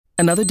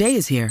Another day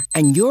is here,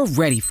 and you're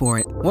ready for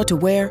it. What to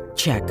wear?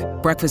 Check.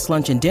 Breakfast,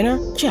 lunch, and dinner?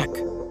 Check.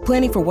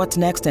 Planning for what's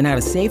next and how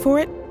to save for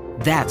it?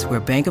 That's where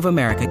Bank of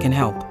America can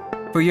help.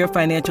 For your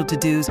financial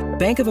to-dos,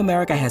 Bank of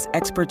America has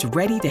experts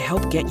ready to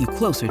help get you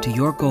closer to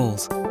your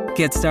goals.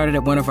 Get started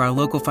at one of our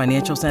local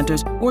financial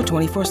centers or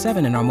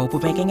 24/7 in our mobile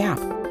banking app.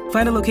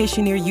 Find a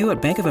location near you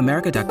at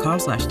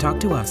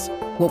bankofamerica.com/talktous.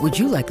 What would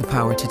you like the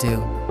power to do?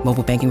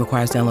 Mobile banking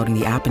requires downloading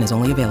the app and is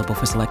only available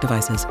for select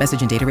devices.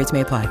 Message and data rates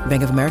may apply.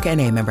 Bank of America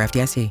N.A., member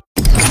FDIC.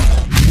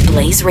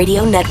 Blaze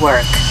Radio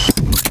Network.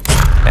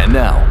 And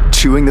now,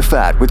 Chewing the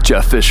Fat with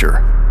Jeff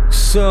Fisher.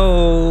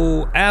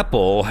 So,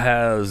 Apple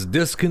has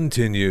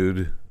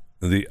discontinued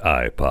the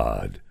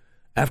iPod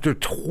after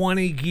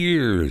 20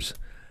 years.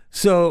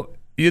 So,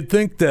 you'd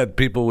think that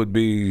people would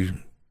be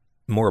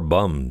more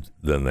bummed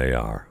than they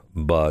are,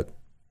 but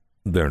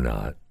they're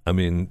not. I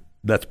mean,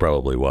 that's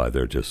probably why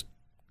they're just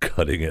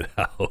cutting it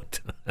out.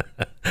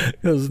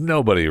 Because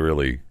nobody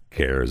really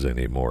cares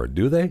anymore,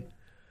 do they?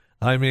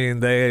 I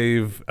mean,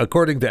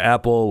 according to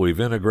Apple, we've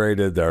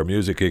integrated our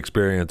music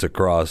experience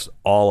across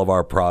all of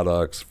our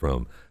products,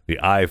 from the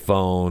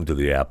iPhone to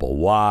the Apple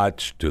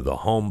Watch to the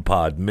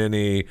HomePod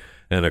Mini,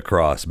 and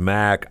across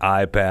Mac,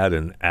 iPad,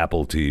 and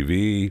Apple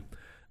TV.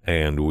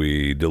 And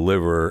we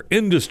deliver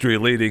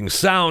industry-leading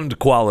sound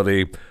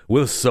quality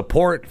with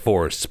support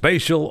for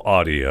spatial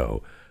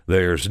audio.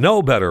 There's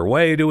no better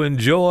way to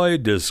enjoy,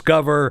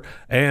 discover,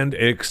 and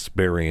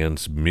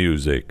experience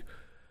music.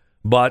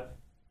 But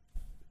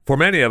for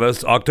many of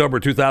us, October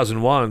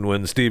 2001,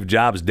 when Steve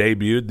Jobs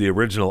debuted the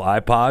original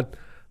iPod,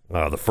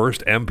 the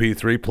first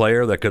MP3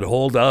 player that could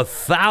hold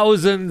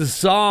 1,000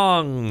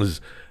 songs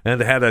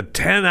and had a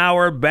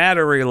 10-hour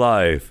battery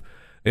life,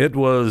 it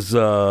was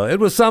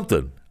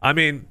something. I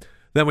mean,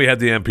 then we had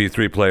the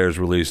MP3 players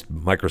released,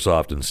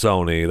 Microsoft and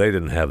Sony. They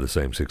didn't have the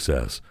same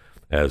success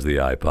as the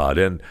iPod.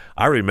 And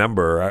I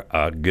remember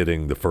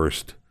getting the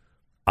first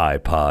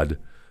iPod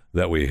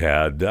that we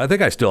had. I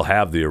think I still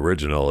have the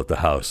original at the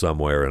house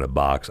somewhere in a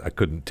box. I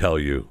couldn't tell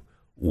you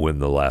when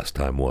the last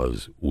time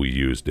was we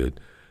used it.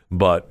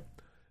 But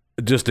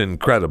just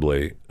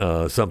incredibly,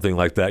 something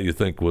like that you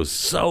think was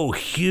so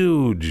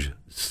huge,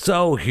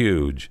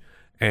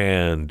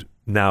 and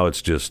now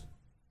it's just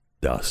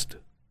dust,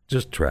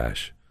 just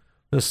trash.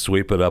 Just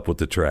sweep it up with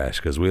the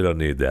trash, because we don't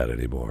need that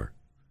anymore.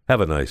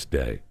 Have a nice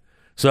day.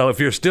 So if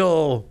you're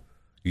still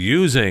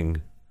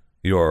using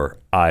your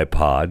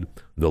iPod,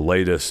 the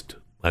latest,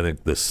 I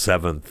think the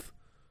 7th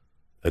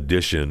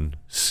edition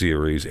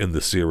series in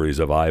the series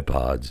of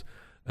iPods,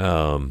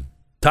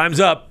 time's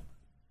up.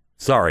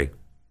 Sorry.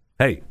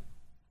 Hey,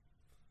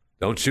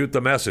 don't shoot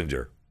the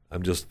messenger.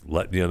 I'm just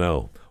letting you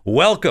know.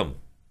 Welcome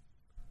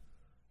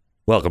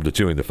to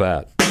Chewing the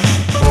Fat.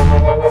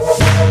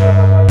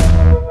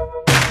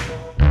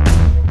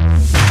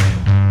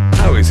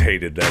 I always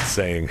hated that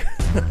saying.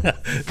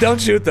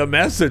 Don't shoot the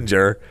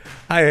messenger.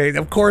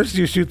 Of course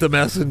you shoot the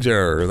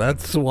messenger.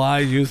 That's why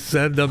you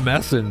send a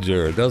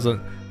messenger. It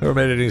never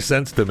made any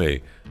sense to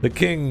me. The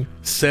king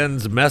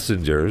sends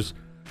messengers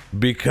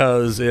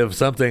because if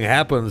something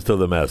happens to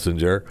the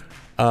messenger,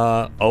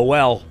 oh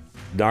well,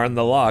 darn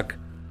the luck.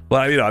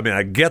 Well,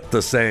 I get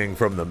the saying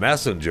from the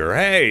messenger,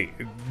 hey,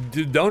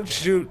 don't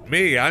shoot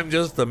me, I'm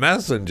just the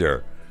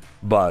messenger.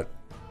 But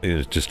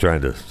he's just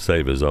trying to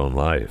save his own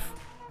life.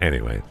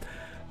 Anyway,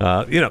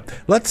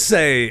 let's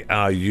say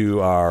you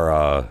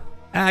are,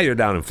 you're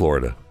down in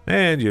Florida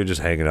and you're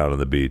just hanging out on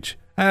the beach.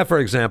 For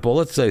example,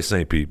 let's say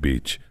St. Pete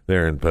Beach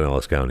there in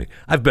Pinellas County.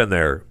 I've been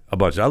there a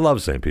bunch. I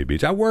love St. Pete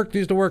Beach.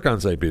 Used to work on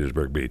St.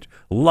 Petersburg Beach.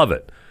 Love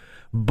it.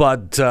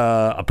 But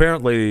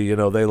apparently,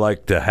 they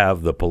like to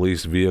have the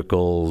police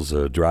vehicles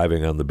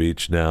driving on the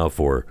beach now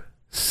for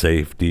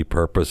safety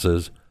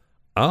purposes.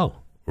 Oh,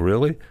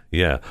 really?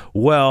 Yeah.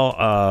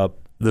 Well,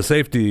 the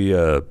safety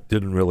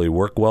didn't really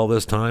work well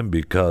this time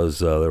because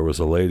there was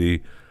a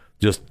lady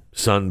just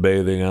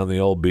sunbathing on the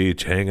old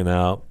beach, hanging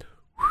out,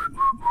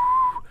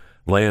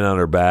 laying on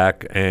her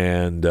back,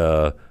 and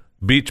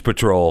beach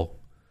patrol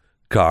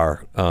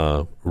car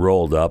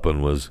rolled up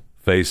and was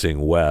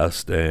facing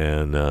west,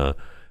 and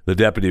the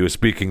deputy was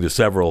speaking to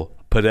several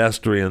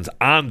pedestrians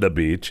on the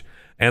beach,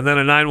 and then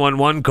a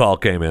 911 call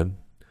came in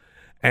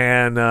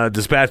and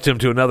dispatched him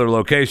to another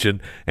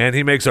location, and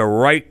he makes a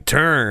right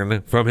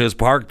turn from his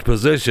parked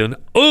position.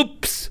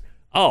 Oops!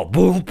 Oh,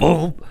 boom,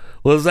 boom.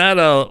 Was that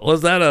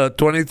a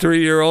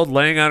 23-year-old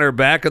laying on her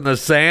back in the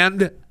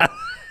sand?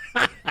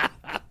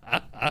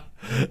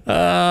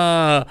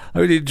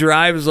 He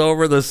drives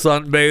over the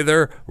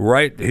sunbather,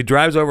 right? He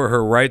drives over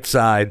her right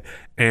side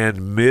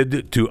and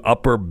mid to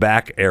upper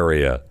back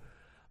area.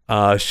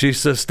 She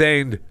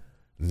sustained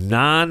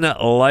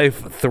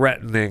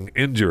non-life-threatening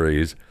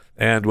injuries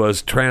and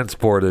was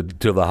transported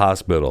to the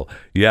hospital.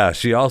 Yeah,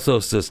 she also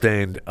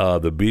sustained,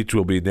 the beach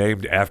will be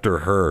named after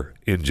her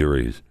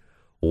injuries.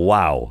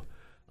 Wow.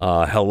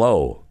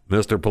 Hello,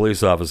 Mr.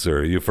 Police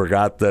Officer. You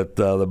forgot that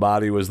the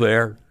body was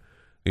there?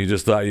 You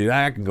just thought,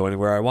 I can go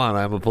anywhere I want.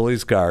 I'm a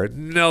police car.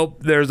 Nope,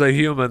 there's a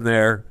human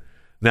there.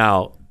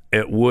 Now,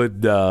 it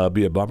would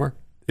be a bummer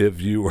if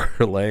you were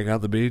laying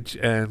on the beach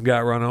and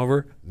got run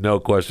over. No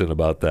question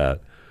about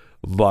that.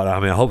 But, I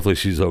mean, hopefully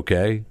she's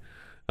okay.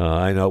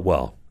 I know,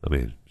 well, I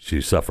mean,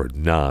 she suffered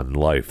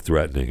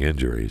non-life-threatening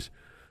injuries.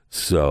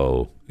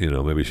 So,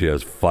 maybe she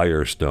has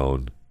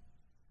Firestone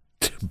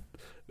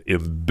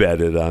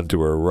embedded onto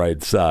her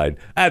right side.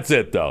 That's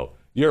it, though.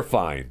 You're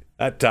fine.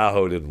 That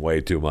Tahoe didn't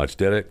weigh too much,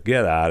 did it?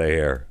 Get out of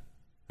here.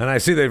 And I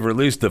see they've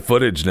released the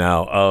footage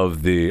now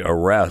of the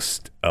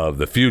arrest of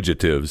the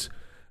fugitives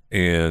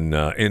in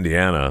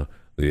Indiana,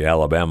 the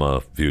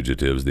Alabama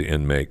fugitives, the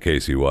inmate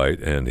Casey White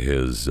and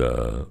his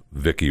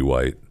Vicky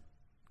White,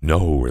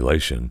 no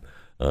relation,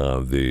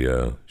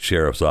 the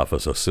sheriff's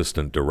office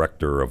assistant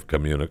director of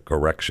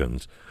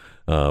corrections,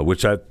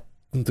 which I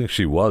don't think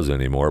she was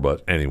anymore,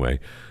 but anyway,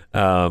 they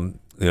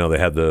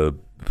had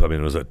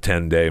it was a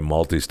 10-day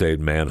multi-state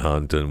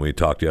manhunt, and we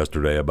talked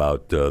yesterday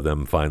about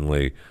them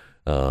finally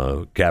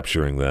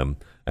capturing them,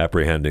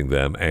 apprehending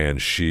them,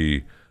 and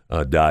she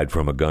died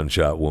from a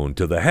gunshot wound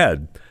to the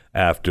head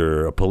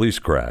after a police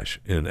crash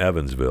in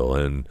Evansville.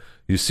 And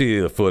you see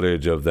the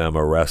footage of them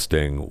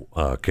arresting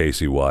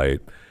Casey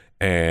White,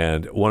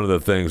 and one of the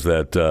things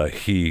that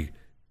he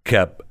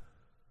kept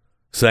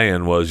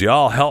saying was,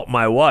 "Y'all help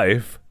my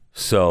wife."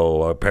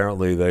 So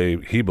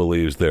apparently he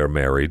believes they're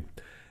married.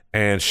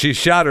 And she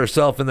shot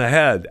herself in the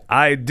head.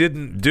 "I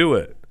didn't do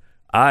it.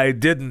 I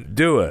didn't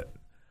do it."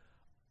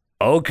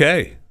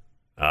 Okay.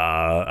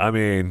 I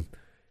mean,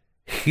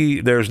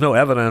 there's no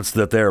evidence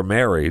that they're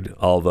married,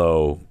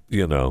 although,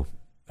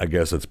 I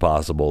guess it's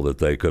possible that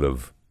they could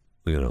have,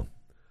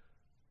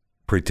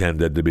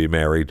 pretended to be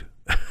married.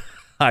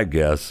 I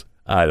guess.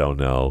 I don't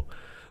know.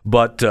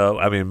 But,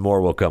 more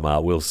will come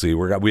out. We'll see.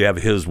 We have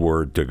his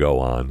word to go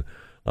on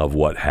of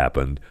what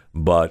happened.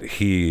 But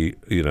he,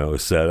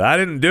 said, "I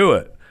didn't do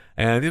it."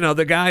 And,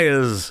 the guy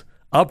is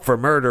up for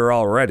murder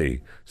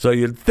already. So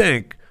you'd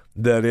think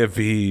that if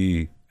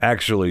he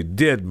actually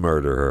did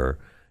murder her,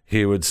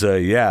 he would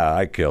say, "Yeah,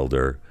 I killed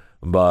her."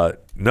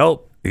 But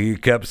nope, he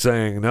kept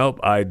saying, "Nope,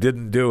 I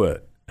didn't do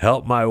it.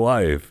 Help my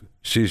wife.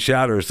 She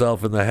shot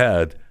herself in the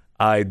head.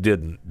 I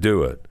didn't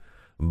do it."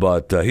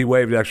 But he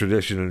waived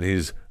extradition, and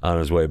he's on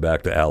his way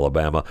back to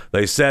Alabama.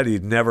 They said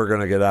he's never going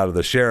to get out of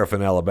the sheriff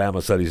in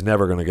Alabama said he's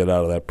never going to get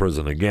out of that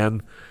prison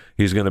again.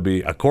 He's going to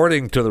be,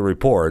 according to the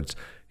reports,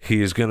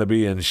 he's going to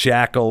be in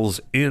shackles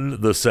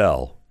in the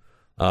cell.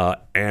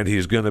 And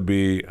he's going to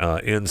be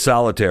in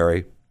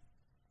solitary,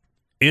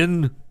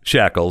 in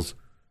shackles,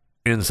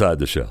 inside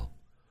the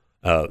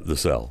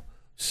cell.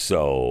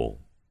 So,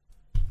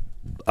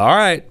 all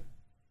right.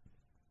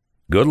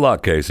 Good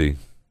luck, Casey.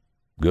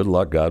 Good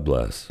luck. God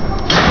bless.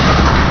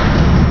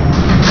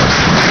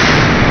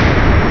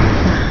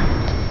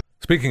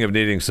 Speaking of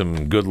needing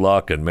some good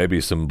luck and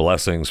maybe some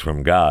blessings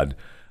from God,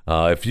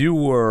 if you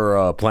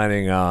were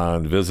planning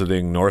on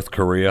visiting North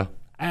Korea,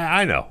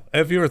 I know.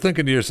 If you were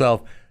thinking to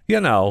yourself,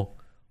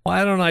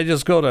 why don't I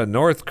just go to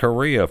North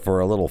Korea for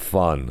a little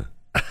fun?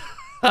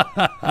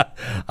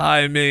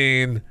 I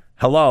mean,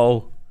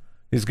 hello.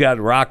 He's got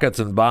rockets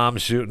and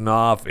bombs shooting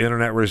off,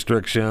 internet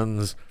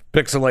restrictions,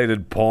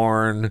 pixelated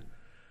porn.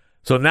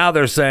 So now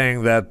they're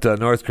saying that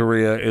North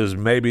Korea is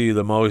maybe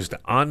the most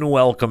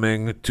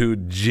unwelcoming to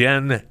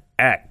Gen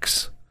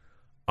X.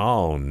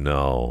 Oh,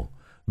 no.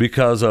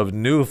 Because of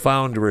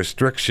newfound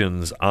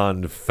restrictions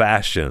on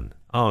fashion.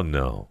 Oh,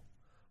 no.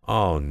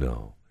 Oh,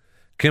 no.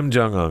 Kim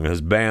Jong-un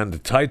has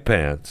banned tight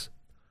pants,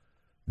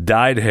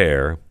 dyed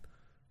hair,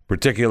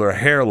 particular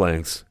hair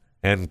lengths,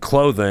 and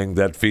clothing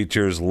that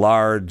features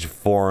large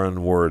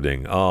foreign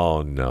wording.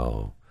 Oh,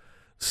 no.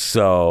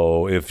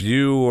 So if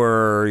you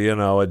were,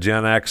 a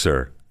Gen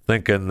Xer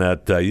thinking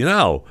that,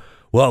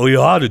 what we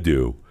ought to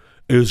do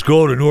is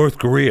go to North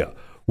Korea.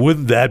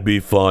 Wouldn't that be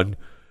fun?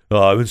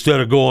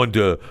 Instead of going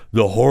to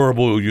the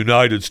horrible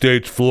United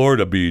States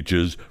Florida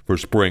beaches for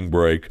spring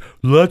break,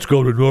 let's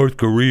go to North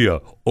Korea,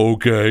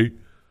 okay?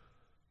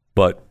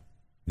 But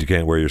you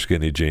can't wear your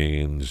skinny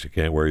jeans, you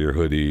can't wear your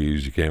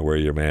hoodies, you can't wear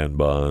your man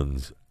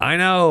buns. I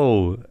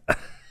know.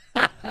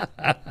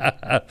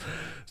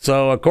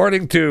 So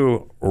according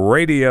to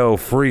Radio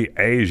Free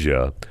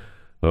Asia,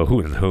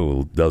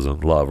 who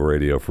doesn't love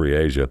Radio Free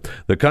Asia,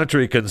 the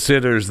country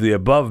considers the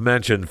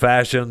above-mentioned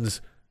fashions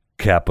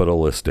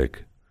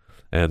capitalistic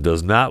and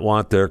does not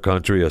want their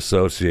country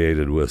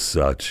associated with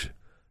such.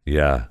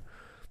 Yeah.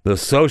 The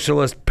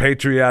Socialist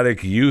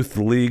Patriotic Youth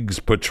League's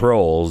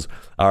patrols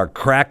are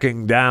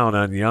cracking down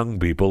on young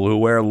people who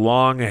wear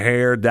long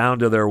hair down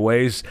to their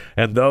waists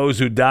and those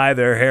who dye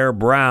their hair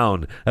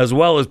brown, as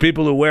well as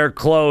people who wear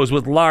clothes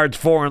with large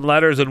foreign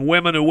letters and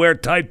women who wear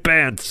tight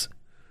pants.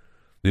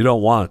 You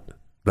don't want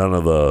none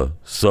of the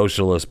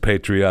Socialist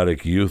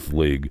Patriotic Youth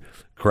League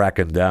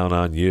cracking down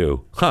on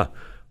you.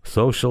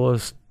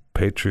 Socialist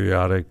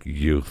Patriotic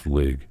Youth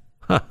League.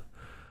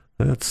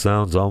 That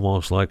sounds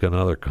almost like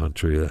another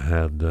country that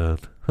had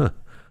that. I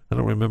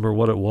don't remember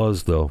what it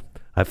was, though.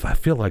 I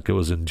feel like it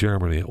was in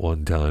Germany at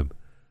one time.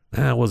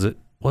 Was it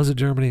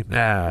Germany?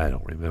 I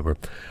don't remember.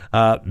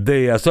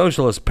 The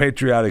Socialist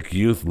Patriotic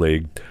Youth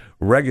League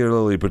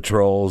regularly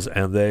patrols,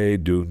 and they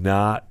do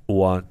not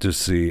want to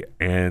see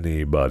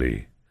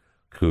anybody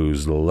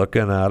who's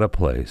looking out of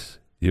place.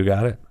 You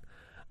got it?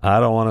 I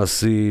don't want to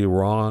see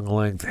wrong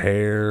length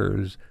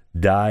hairs,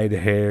 dyed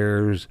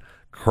hairs,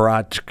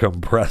 crotch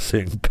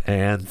compressing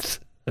pants.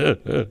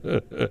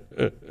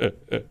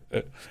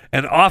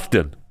 And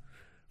often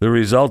the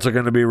results are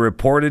going to be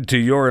reported to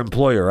your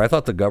employer. I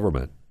thought the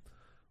government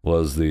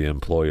was the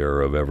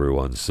employer of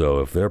everyone. So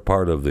if they're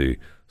part of the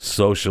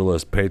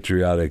Socialist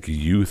Patriotic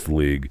Youth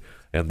League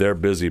and they're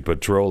busy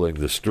patrolling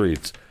the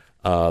streets,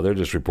 they're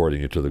just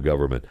reporting it to the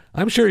government.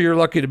 I'm sure you're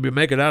lucky to be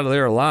making it out of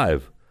there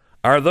alive.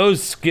 Are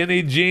those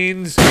skinny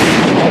jeans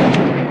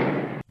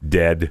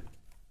dead?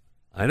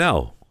 I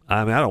know.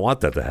 I mean, I don't want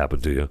that to happen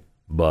to you,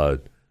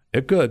 but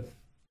it could.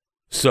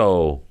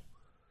 So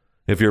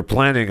if you're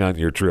planning on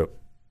your trip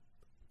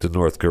to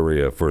North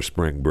Korea for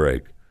spring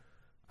break,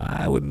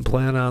 I wouldn't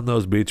plan on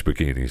those beach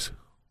bikinis.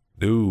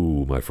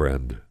 No, my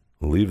friend.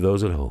 Leave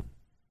those at home.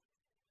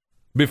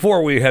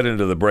 Before we head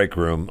into the break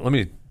room, let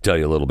me tell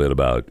you a little bit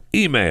about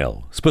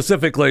email,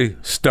 specifically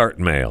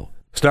StartMail.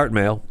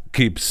 StartMail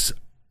keeps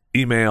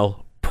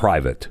email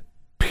private,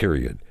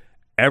 period.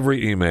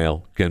 Every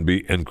email can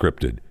be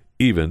encrypted,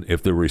 even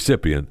if the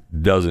recipient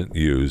doesn't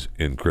use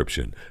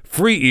encryption.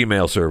 Free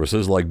email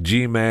services like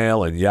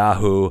Gmail and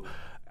Yahoo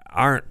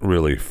aren't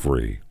really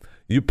free.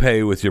 You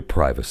pay with your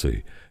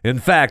privacy. In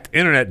fact,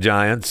 internet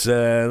giants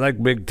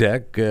like big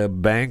tech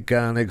bank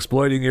on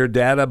exploiting your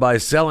data by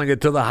selling it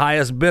to the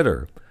highest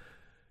bidder.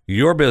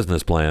 Your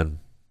business plan,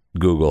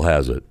 Google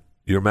has it.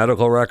 Your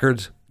medical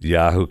records,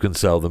 Yahoo can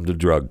sell them to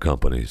drug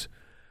companies.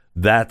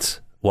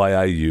 That's why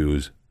I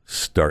use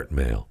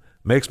StartMail.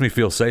 Makes me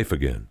feel safe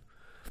again.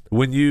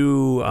 When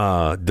you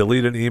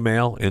delete an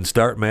email in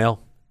StartMail,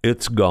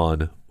 it's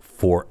gone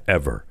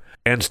forever.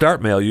 And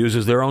StartMail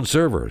uses their own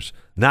servers,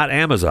 not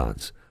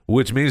Amazon's,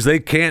 which means they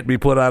can't be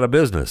put out of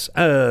business,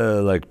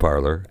 like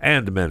Parler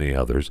and many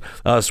others.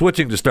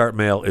 Switching to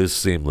StartMail is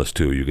seamless,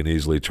 too. You can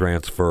easily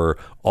transfer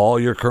all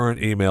your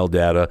current email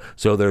data,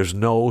 so there's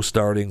no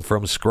starting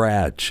from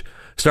scratch.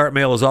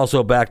 StartMail is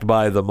also backed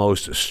by the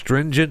most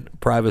stringent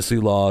privacy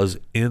laws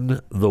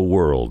in the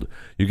world.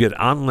 You get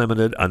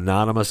unlimited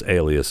anonymous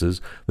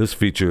aliases. This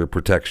feature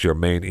protects your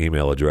main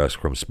email address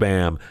from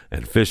spam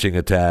and phishing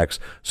attacks.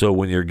 So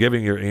when you're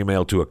giving your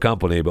email to a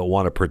company but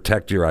want to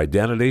protect your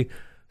identity,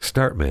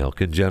 StartMail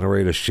can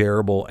generate a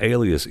shareable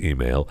alias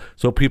email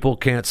so people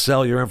can't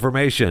sell your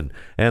information,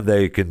 and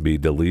they can be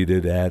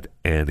deleted at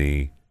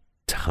any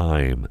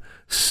time.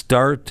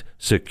 Start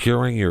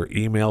securing your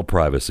email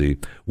privacy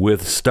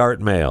with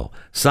StartMail.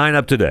 Sign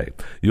up today.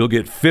 You'll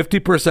get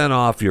 50%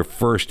 off your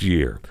first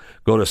year.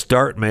 Go to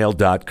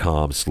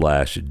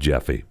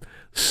startmail.com/Jeffy.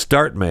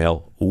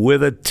 StartMail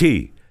with a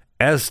T.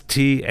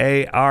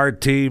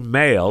 START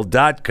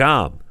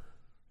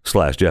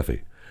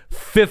mail.com/Jeffy.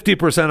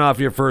 50% off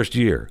your first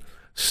year.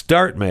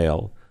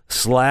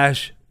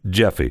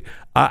 StartMail/Jeffy.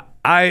 I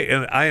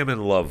am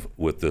in love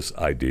with this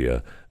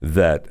idea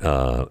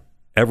that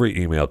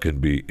every email can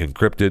be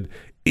encrypted,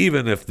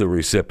 even if the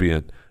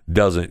recipient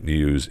doesn't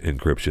use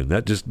encryption.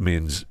 That just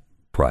means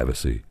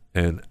privacy,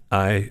 and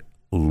I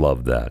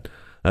love that.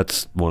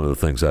 That's one of the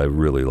things I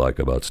really like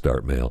about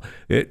StartMail.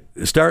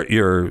 Start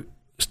your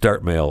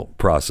StartMail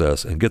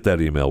process and get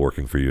that email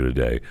working for you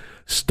today.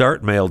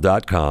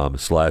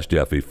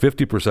 StartMail.com/Jeffy.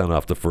 50%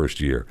 off the first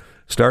year.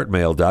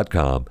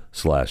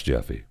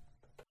 StartMail.com/Jeffy.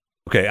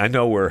 Okay, I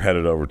know we're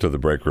headed over to the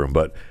break room,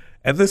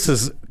 and this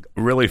is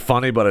really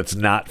funny, but it's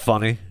not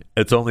funny.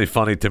 It's only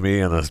funny to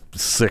me in a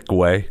sick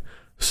way.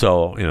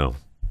 So, am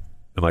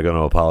I going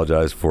to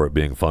apologize for it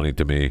being funny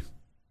to me?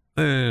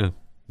 No,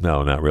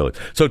 not really.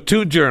 So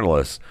 2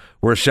 journalists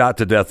were shot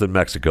to death in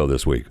Mexico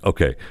this week.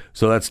 Okay,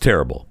 so that's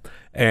terrible.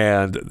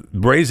 And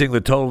raising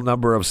the total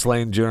number of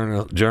slain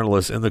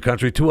journalists in the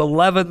country to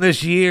 11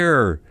 this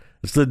year.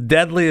 It's the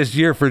deadliest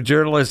year for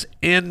journalists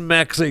in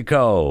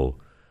Mexico.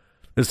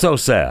 It's so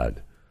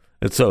sad.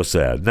 It's so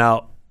sad.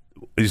 Now,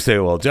 you say,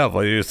 well, Jeff,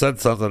 you said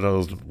something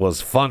that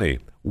was funny.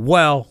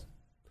 Well,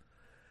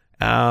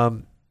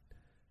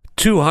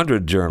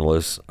 200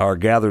 journalists are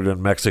gathered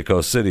in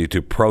Mexico City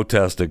to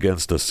protest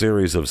against a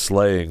series of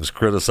slayings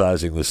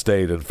criticizing the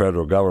state and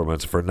federal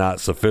governments for not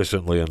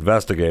sufficiently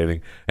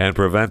investigating and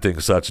preventing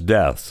such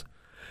deaths.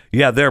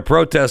 Yeah, they're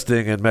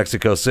protesting in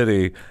Mexico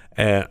City,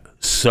 and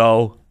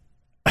so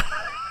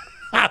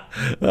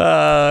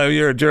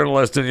you're a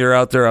journalist and you're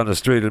out there on the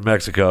street in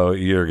Mexico,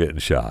 you're getting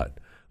shot.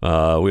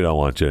 We don't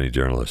want any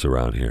journalists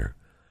around here.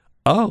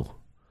 Oh.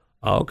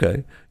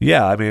 Okay.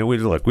 Yeah, I mean, we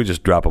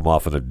just drop them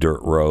off on a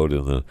dirt road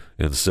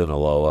in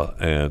Sinaloa,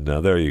 and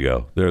there you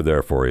go. They're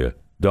there for you.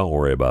 Don't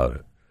worry about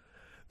it.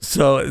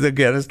 So,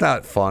 again, it's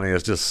not funny.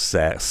 It's just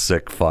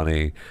sick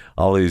funny.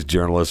 All these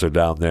journalists are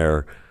down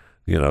there,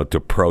 to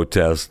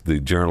protest the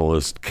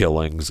journalist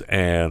killings,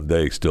 and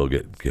they still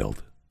get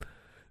killed.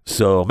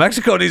 So,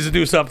 Mexico needs to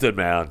do something,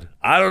 man.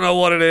 I don't know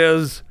what it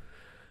is.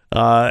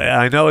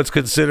 I know it's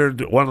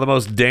considered one of the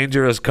most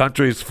dangerous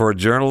countries for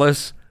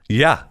journalists.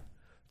 Yeah.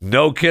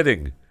 No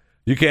kidding.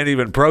 You can't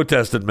even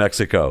protest in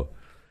Mexico.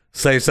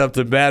 say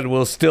something bad and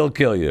we'll still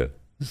kill you.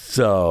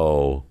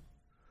 So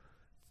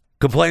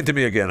complain to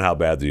me again how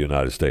bad the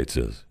United States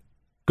is.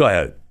 Go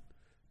ahead.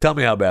 Tell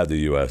me how bad the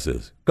U.S.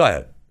 is. Go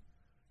ahead.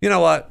 You know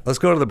what? Let's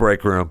go to the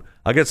break room.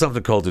 I'll get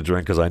something cold to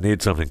drink because I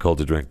need something cold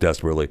to drink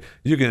desperately.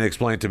 You can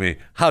explain to me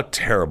how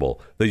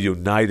terrible the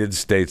United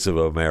States of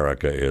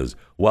America is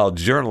while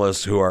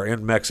journalists who are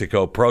in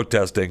Mexico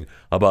protesting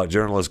about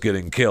journalists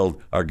getting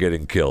killed are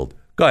getting killed.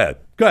 Go ahead.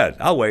 Go ahead.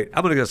 I'll wait.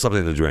 I'm going to get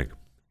something to drink.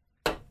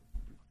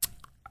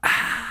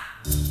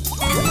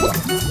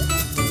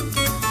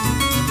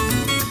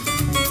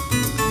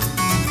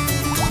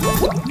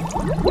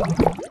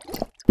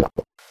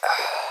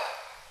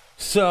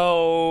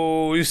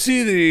 So, you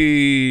see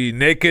the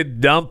naked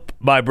dump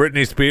by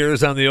Britney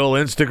Spears on the old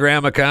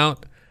Instagram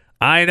account?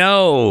 I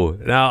know.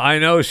 Now, I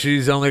know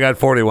she's only got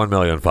 41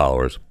 million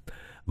followers.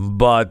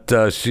 But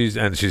she's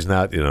not,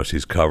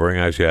 she's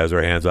covering, she has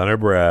her hands on her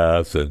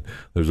breasts, and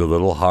there's a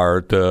little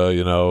heart,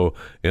 in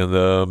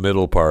the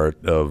middle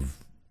part of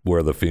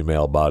where the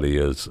female body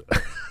is.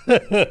 In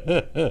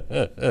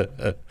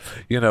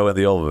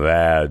the old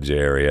vag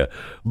area.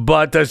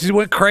 But she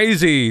went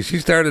crazy. She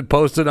started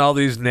posting all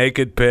these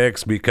naked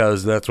pics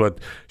because that's what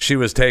she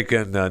was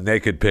taking,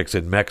 naked pics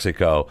in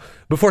Mexico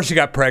before she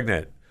got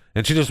pregnant.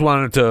 And she just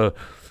wanted to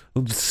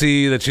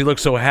see that she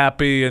looked so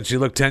happy, and she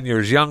looked 10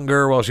 years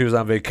younger while she was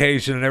on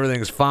vacation, and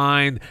everything's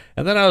fine.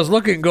 And then I was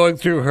going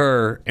through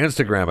her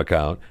Instagram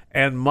account,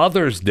 and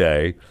Mother's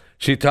Day,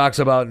 she talks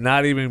about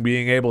not even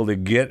being able to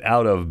get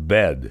out of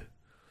bed.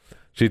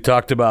 She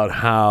talked about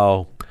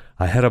how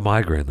I had a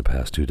migraine the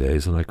past 2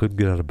 days and I couldn't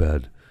get out of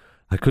bed.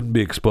 I couldn't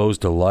be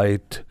exposed to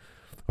light,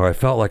 or I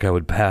felt like I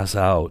would pass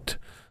out. It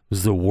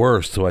was the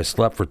worst, so I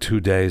slept for 2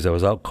 days. I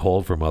was out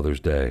cold for Mother's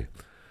Day.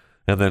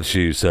 And then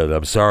she said,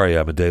 I'm sorry,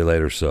 I'm a day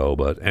late or so.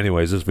 But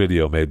anyways, this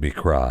video made me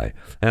cry.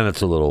 And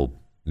it's a little,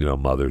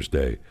 Mother's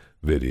Day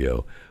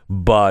video.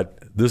 But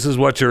this is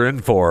what you're in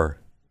for,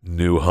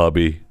 new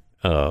hubby,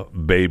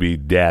 baby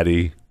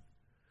daddy.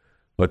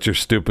 What's your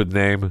stupid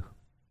name?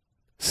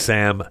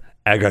 Sam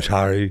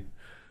Agashari.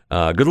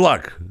 Good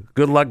luck.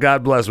 Good luck,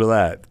 God bless with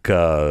that,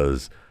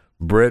 because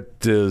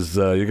Brit is,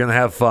 you're going to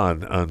have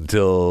fun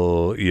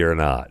until you're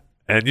not.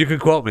 And you can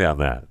quote me on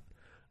that.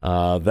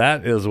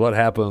 That is what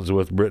happens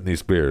with Britney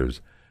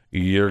Spears.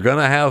 You're going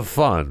to have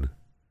fun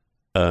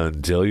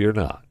until you're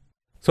not.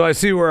 So I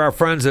see where our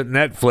friends at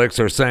Netflix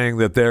are saying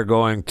that they're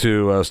going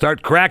to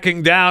start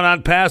cracking down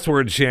on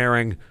password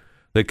sharing.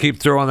 They keep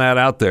throwing that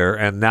out there,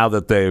 and now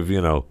that they've,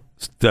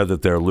 said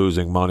that they're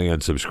losing money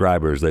and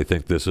subscribers, they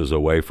think this is a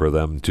way for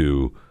them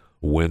to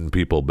win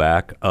people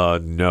back.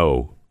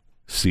 No,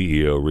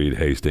 CEO Reed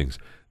Hastings,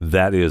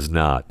 that is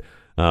not.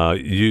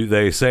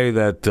 They say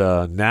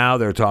that now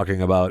they're talking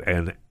about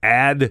an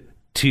ad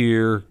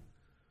tier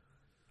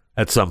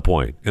at some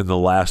point in the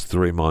last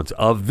 3 months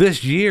of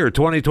this year,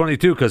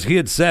 2022, because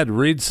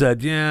Reed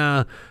said,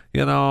 yeah,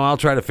 I'll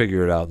try to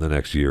figure it out in the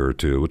next year or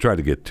two. We'll try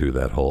to get to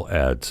that whole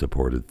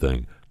ad-supported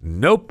thing.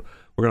 Nope.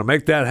 We're going to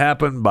make that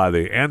happen by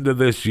the end of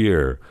this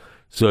year.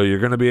 So you're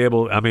going to be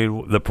able,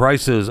 the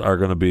prices are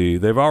going to be,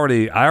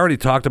 I already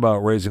talked about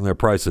raising their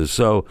prices.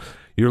 So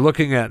you're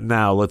looking at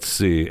now, let's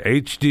see,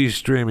 HD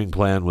streaming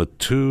plan with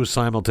 2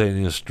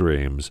 simultaneous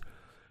streams,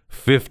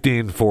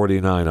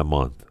 $15.49 a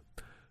month.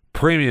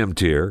 Premium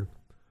tier,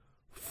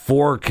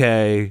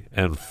 4K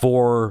and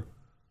 4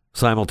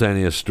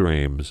 simultaneous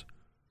streams,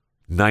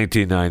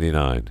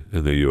 $19.99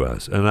 in the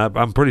U.S. And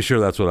I'm pretty sure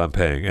that's what I'm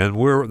paying.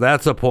 And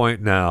that's a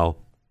point now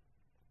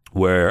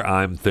where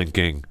I'm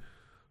thinking,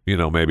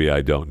 maybe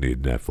I don't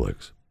need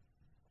Netflix.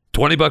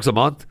 $20 a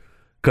month?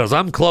 Because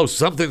I'm close.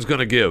 Something's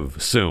going to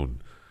give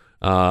soon.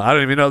 I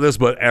don't even know this,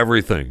 but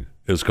everything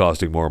is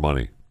costing more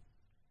money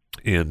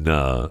in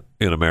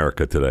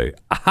America today.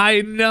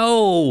 I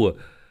know.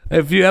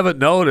 If you haven't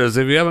noticed,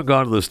 if you haven't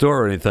gone to the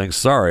store or anything,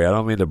 sorry, I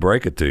don't mean to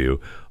break it to you.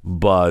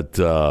 But,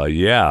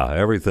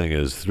 everything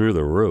is through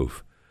the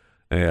roof.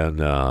 And,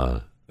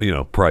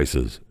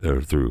 prices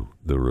are through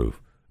the roof.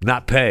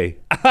 Not pay.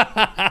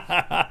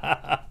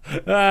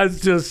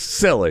 That's just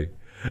silly.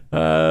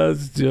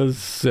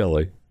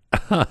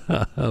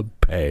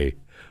 Pay.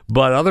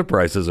 But other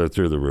prices are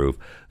through the roof.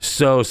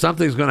 So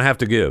something's going to have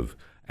to give.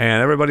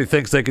 And everybody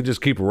thinks they can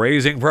just keep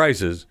raising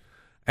prices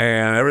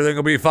and everything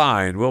will be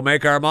fine. We'll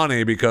make our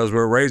money because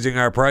we're raising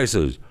our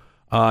prices.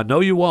 No,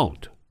 you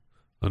won't.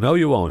 No,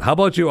 you won't. How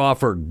about you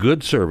offer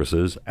good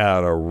services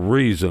at a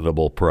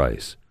reasonable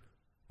price?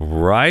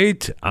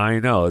 Right? I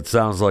know. It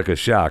sounds like a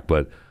shock,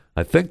 but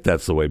I think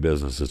that's the way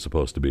business is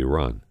supposed to be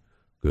run.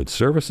 Good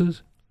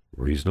services,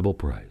 reasonable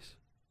price.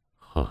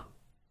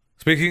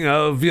 Speaking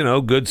of,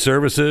 good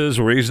services,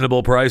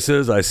 reasonable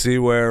prices, I see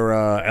where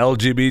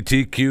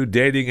LGBTQ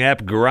dating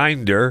app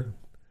Grindr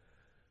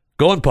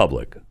going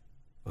public.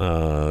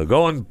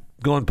 Going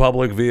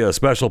public via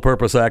special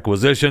purpose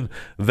acquisition,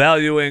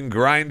 valuing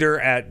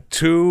Grindr at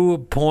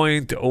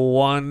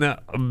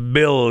 $2.1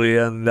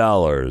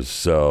 billion.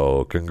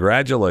 So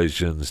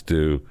congratulations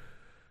to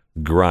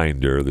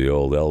Grindr, the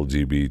old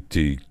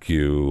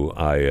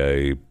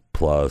LGBTQIA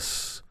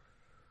plus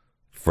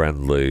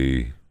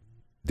friendly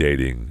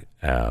dating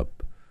app.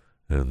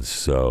 And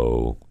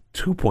so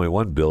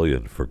 $2.1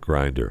 billion for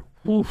Grindr.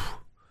 Oof,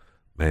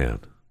 man,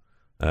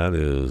 that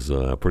is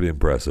pretty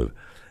impressive.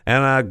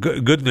 And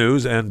good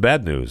news and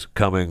bad news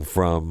coming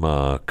from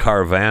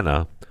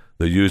Carvana,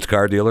 the used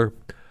car dealer.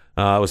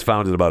 It was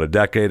founded about a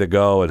decade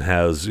ago and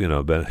has,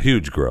 been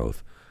huge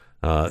growth.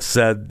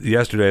 Said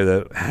yesterday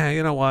that, hey,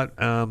 you know what?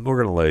 We're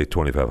going to lay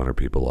 2,500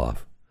 people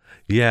off.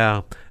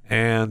 Yeah,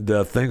 and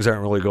things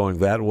aren't really going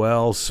that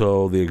well.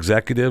 So the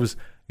executives,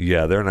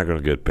 they're not going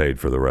to get paid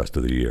for the rest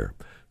of the year.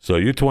 So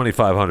you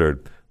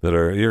 2,500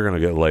 you're going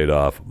to get laid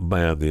off.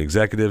 Man, the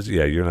executives,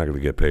 you're not going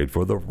to get paid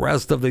for the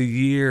rest of the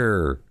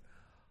year.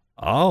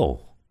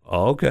 Oh,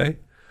 okay.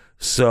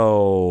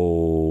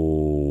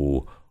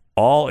 So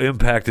all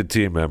impacted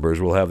team members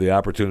will have the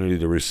opportunity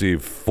to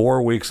receive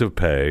 4 weeks of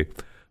pay,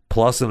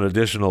 plus an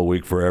additional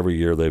week for every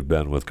year they've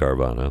been with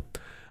Carvana.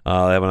 They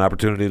have an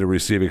opportunity to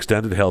receive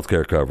extended health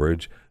care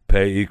coverage,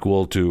 pay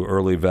equal to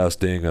early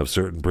vesting of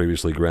certain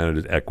previously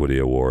granted equity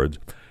awards,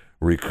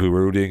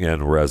 recruiting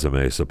and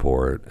resume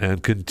support,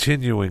 and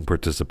continuing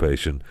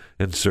participation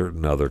in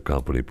certain other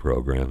company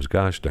programs.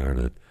 Gosh darn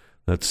it.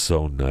 That's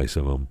so nice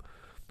of them.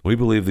 We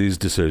believe these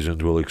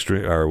decisions,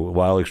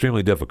 while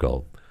extremely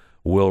difficult,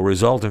 will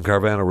result in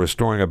Carvana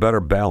restoring a better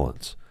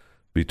balance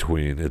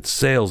between its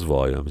sales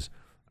volumes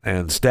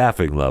and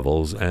staffing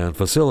levels and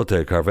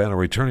facilitate Carvana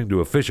returning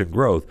to efficient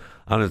growth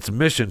on its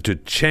mission to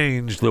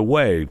change the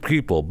way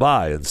people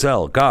buy and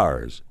sell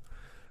cars.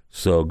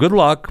 So good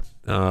luck.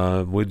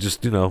 We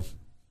just,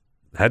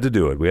 had to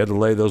do it. We had to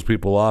lay those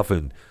people off,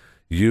 and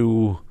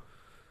you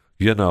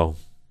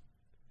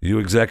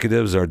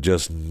executives are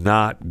just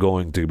not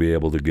going to be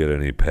able to get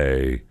any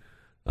pay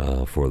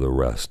for the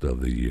rest of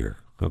the year.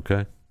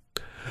 Okay?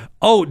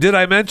 Oh, did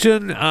I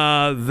mention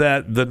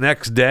that the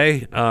next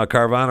day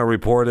Carvana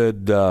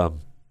reported that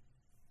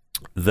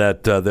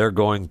they're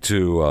going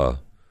to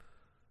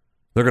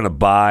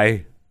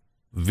buy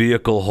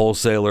vehicle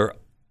wholesaler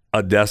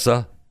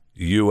ADESA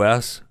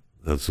US.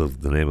 That's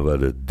the name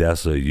of it,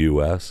 ADESA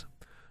US.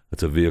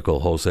 That's a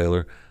vehicle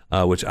wholesaler,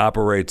 which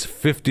operates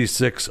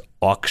 56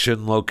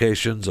 auction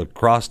locations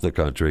across the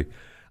country.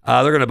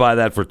 They're going to buy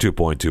that for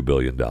 $2.2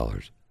 billion.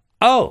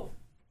 Oh,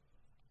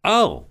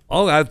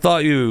 I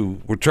thought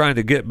you were trying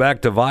to get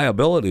back to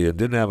viability and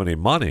didn't have any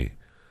money.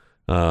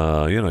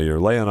 You're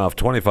laying off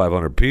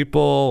 2,500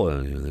 people,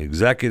 and the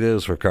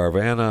executives for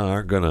Carvana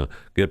aren't going to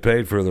get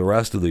paid for the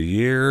rest of the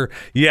year.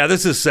 Yeah,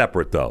 this is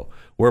separate, though.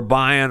 We're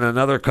buying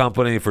another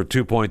company for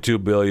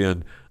 $2.2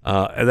 billion.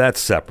 That's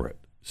separate.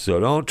 So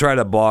don't try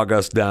to bog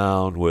us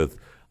down with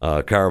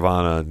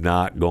Carvana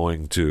not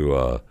going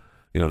to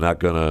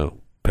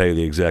pay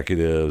the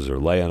executives or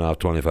laying off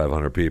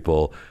 2,500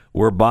 people.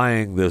 We're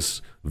buying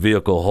this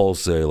vehicle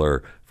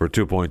wholesaler for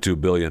 $2.2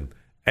 billion.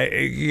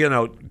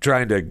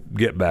 Trying to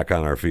get back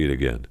on our feet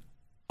again.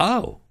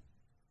 Oh,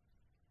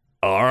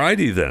 all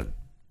righty then.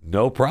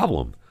 No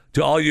problem.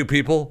 To all you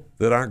people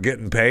that aren't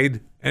getting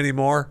paid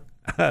anymore,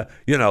 the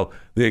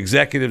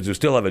executives who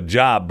still have a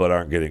job but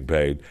aren't getting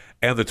paid,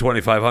 and the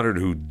 2,500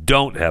 who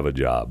don't have a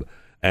job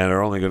and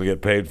are only going to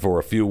get paid for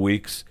a few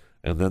weeks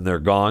and then they're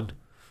gone,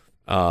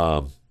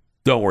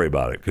 don't worry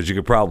about it, because you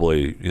could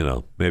probably,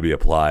 maybe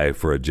apply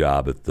for a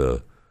job at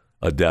the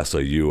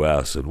ADESA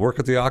US and work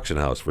at the auction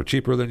house for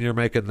cheaper than you're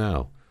making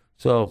now.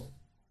 So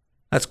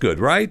that's good,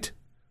 right?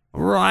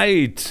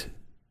 Right.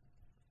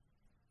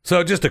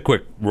 So just a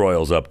quick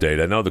Royals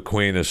update. I know the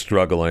Queen is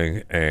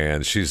struggling,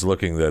 and she's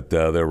looking that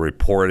they're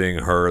reporting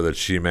her that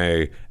she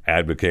may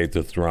advocate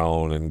the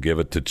throne and give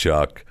it to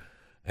Chuck.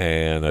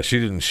 And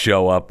she didn't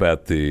show up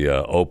at the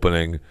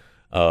opening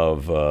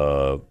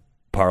of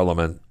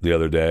Parliament the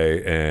other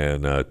day,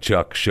 and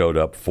Chuck showed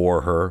up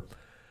for her.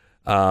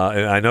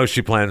 And I know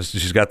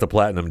she's got the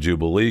Platinum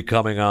Jubilee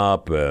coming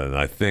up, and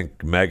I think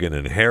Meghan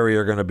and Harry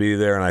are going to be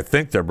there, and I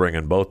think they're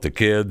bringing both the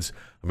kids.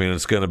 I mean,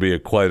 it's going to be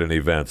quite an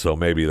event, so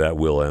maybe that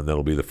will end.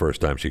 That'll be the first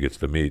time she gets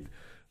to meet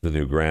the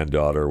new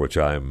granddaughter, which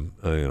I'm,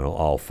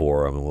 all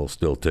for. I'm a little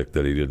still ticked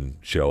that he didn't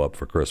show up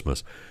for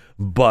Christmas.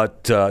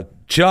 But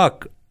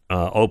Chuck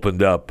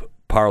opened up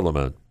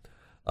Parliament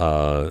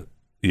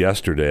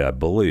yesterday, I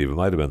believe. It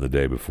might have been the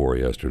day before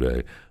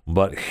yesterday.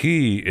 But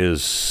he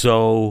is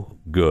so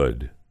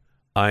good.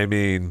 I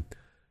mean,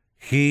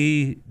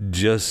 he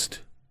just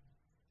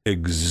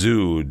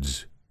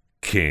exudes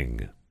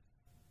king.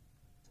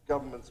 The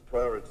government's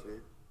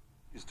priority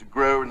is to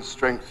grow and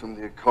strengthen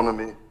the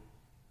economy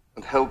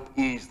and help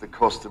ease the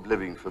cost of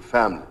living for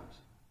families.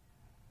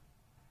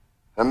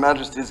 Her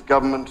Majesty's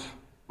government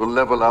will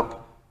level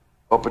up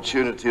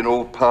opportunity in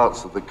all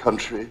parts of the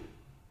country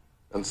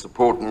and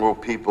support more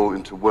people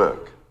into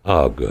work.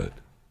 Oh, good.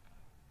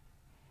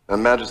 Her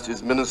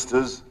Majesty's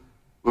ministers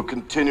will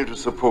continue to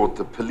support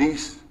the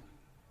police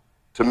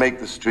to make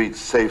the streets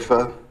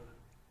safer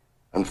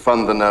and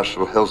fund the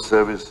National Health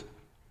Service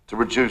to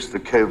reduce the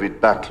COVID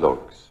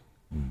backlogs.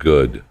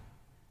 Good.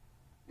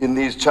 In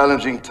these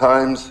challenging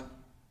times,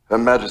 Her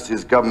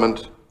Majesty's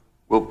government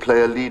will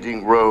play a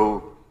leading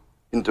role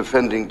in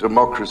defending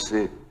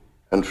democracy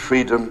and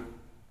freedom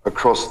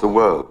across the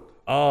world.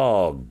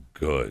 Oh,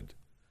 good.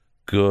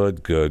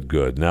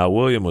 Good. Now,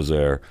 William was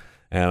there,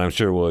 and I'm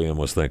sure William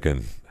was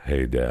thinking,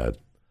 hey, Dad,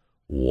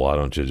 why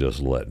don't you just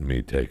let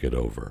me take it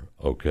over,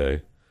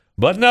 okay?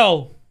 But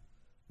nope,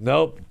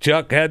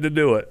 Chuck had to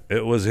do it.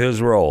 It was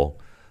his role.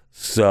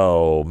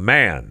 So,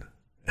 man,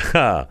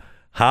 how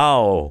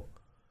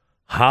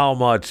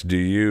much do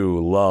you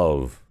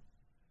love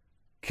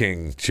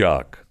King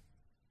Chuck?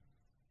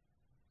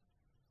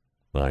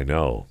 I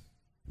know.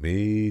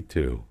 Me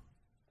too.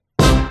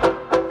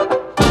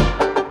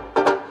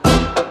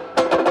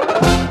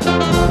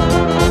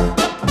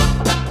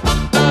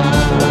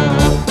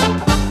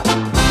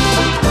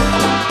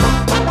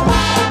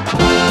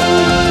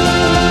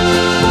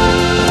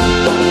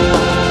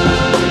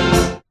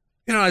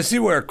 I see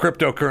where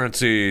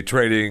cryptocurrency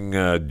trading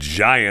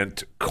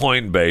giant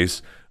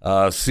Coinbase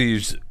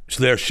sees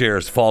their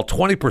shares fall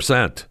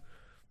 20%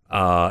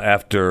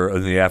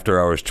 in the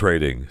after-hours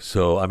trading.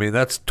 So, I mean,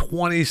 that's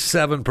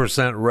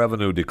 27%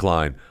 revenue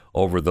decline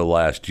over the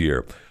last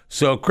year.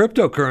 So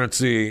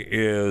cryptocurrency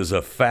is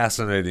a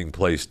fascinating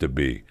place to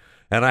be.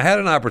 And I had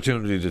an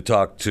opportunity to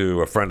talk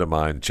to a friend of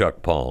mine,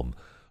 Chuck Palm,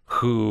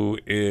 who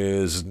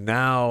is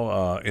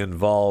now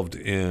involved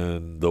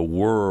in the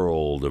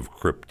world of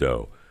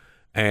crypto.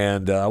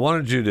 And I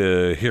wanted you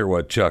to hear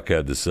what Chuck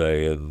had to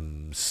say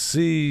and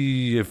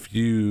see if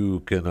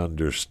you can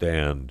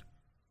understand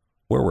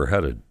where we're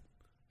headed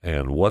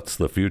and what's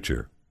the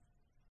future.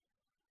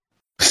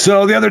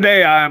 So the other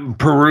day I'm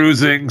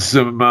perusing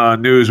some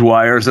news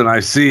wires, and I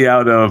see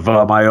out of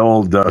my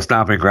old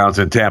stomping grounds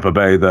in Tampa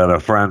Bay that a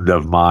friend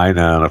of mine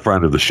and a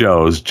friend of the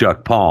show's,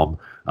 Chuck Palm,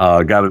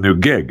 got a new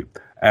gig.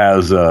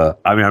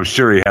 I'm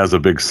sure he has a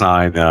big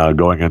sign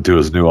going into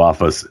his new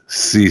office,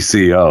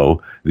 CCO,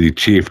 the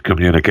Chief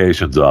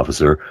Communications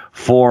Officer,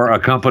 for a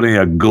company,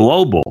 a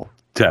global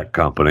tech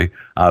company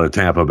out of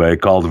Tampa Bay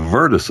called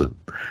Vertison.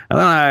 And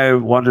then I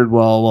wondered,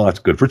 well, that's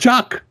good for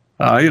Chuck.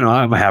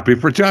 I'm happy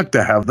for Chuck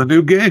to have the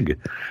new gig.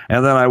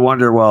 And then I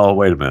wonder, well,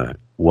 wait a minute,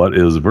 what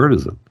is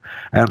Vertison?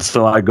 And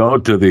so I go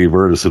to the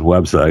Vertison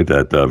website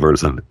at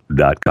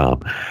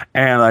vertison.com,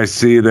 and I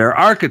see they're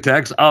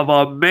architects of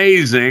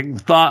amazing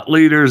thought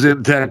leaders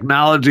in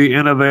technology,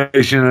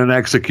 innovation, and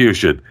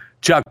execution.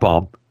 Chuck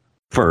Palm,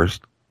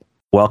 first,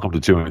 welcome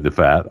to Chewing the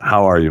Fat.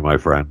 How are you, my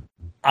friend?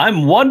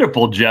 I'm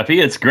wonderful, Jeffy.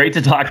 It's great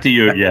to talk to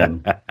you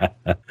again.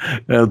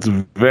 It's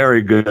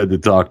very good to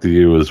talk to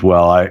you as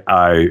well.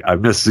 I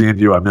miss seeing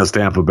you. I miss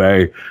Tampa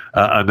Bay.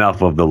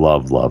 Enough of the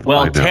love.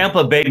 Well,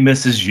 Tampa Bay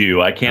misses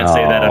you. I can't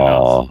say that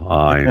enough.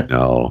 I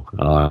know.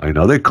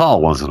 They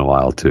call once in a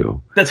while,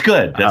 too. That's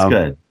good.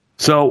 Good.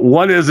 So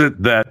what is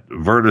it that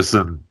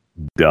Vertison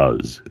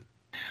does?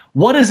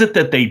 What is it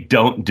that they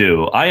don't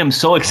do? I am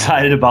so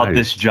excited about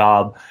this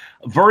job.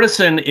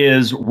 Vertison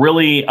is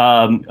really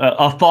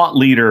a thought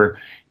leader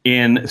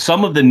in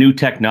some of the new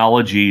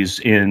technologies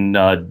in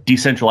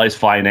decentralized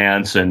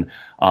finance and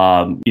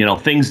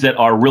things that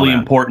are really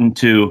important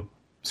to.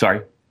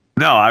 Sorry.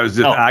 No,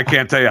 I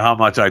can't tell you how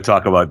much I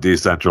talk about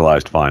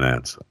decentralized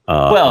finance.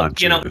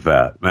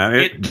 That man,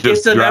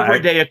 it's an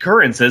everyday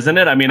occurrence, isn't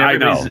it? I mean,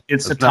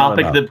 it's a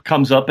topic that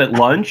comes up at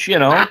lunch.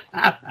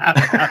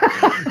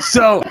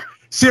 So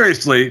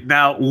seriously,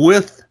 now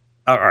with.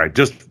 All right,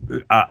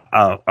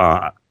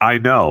 I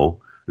know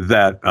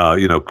that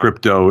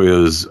crypto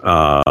is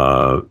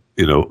the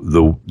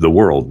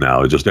world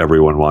now. Just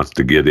everyone wants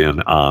to get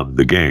in on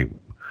the game.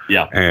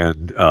 Yeah,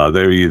 and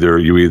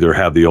you either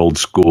have the old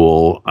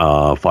school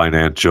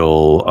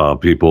financial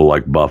people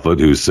like Buffett,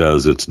 who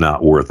says it's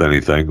not worth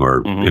anything,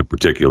 or in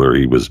particular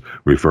he was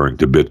referring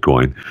to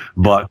Bitcoin,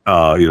 but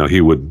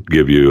he would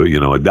give you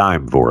a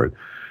dime for it,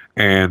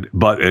 and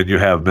you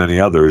have many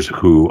others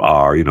who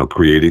are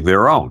creating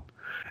their own.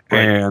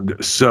 Right. And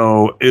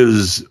so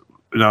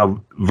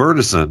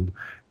Vertison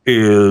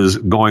is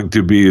going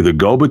to be the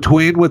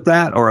go-between with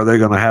that, or are they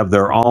going to have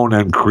their own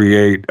and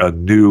create a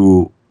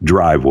new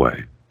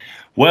driveway?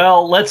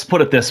 Well, let's put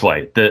it this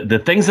way.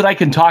 The things that I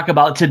can talk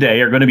about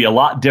today are going to be a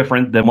lot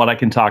different than what I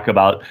can talk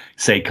about,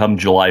 say, come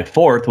July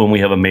 4th when we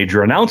have a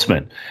major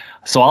announcement.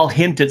 So I'll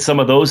hint at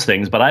some of those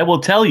things, but I will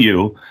tell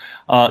you,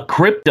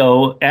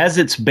 crypto, as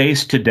it's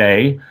based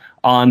today,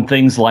 on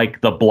things like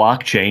the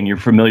blockchain. You're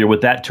familiar with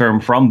that term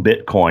from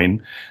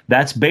Bitcoin.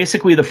 That's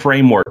basically the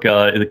framework.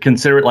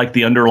 Consider it like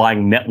the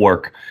underlying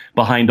network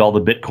behind all the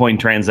Bitcoin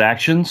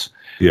transactions.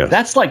 Yes.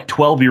 That's like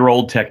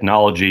 12-year-old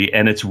technology,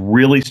 and it's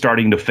really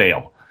starting to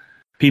fail.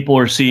 People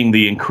are seeing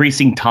the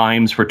increasing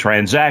times for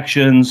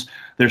transactions.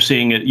 They're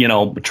seeing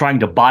it, trying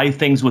to buy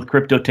things with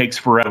crypto takes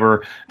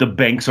forever. The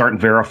banks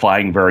aren't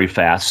verifying very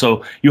fast.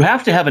 So you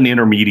have to have an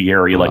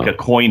intermediary like a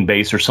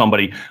Coinbase or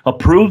somebody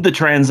approve the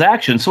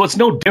transaction. So it's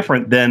no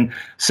different than,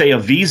 say, a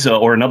Visa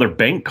or another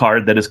bank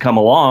card that has come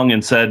along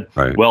and said,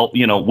 right, well,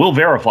 we'll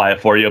verify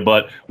it for you,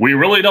 but we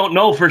really don't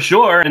know for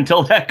sure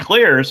until that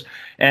clears.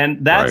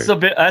 And that's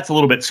that's a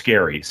little bit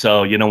scary.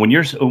 So, when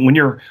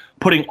you're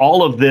putting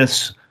all of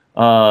this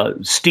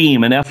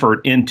steam and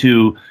effort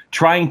into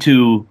trying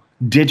to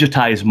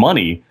digitize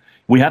money,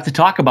 we have to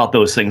talk about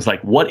those things,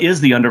 like what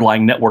is the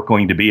underlying network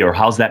going to be, or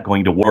how's that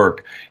going to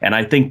work? And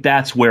I think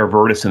that's where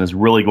Vertison is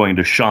really going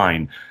to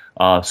shine.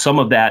 Some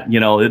of that,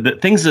 the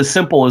things as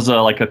simple as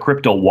like a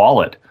crypto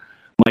wallet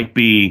might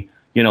be,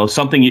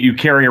 something that you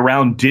carry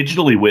around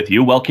digitally with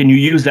you. Well, can you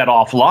use that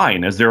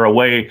offline? Is there a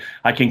way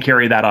I can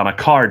carry that on a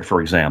card, for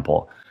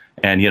example?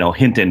 And,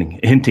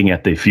 hinting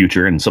at the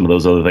future and some of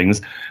those other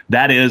things.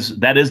 That is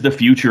the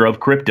future of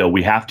crypto.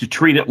 We have to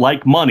treat it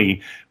like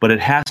money, but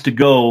it has to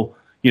go,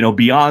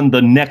 beyond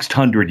the next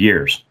 100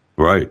 years.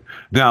 Right.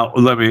 Now,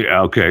 so,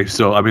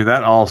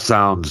 that all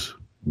sounds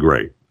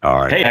great.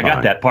 All right. Hey, I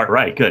got that part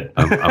right. Good.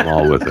 I'm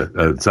all with it.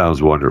 It sounds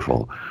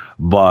wonderful.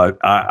 But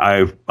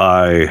I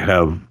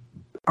have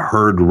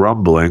heard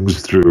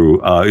rumblings through,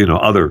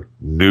 other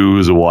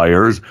news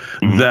wires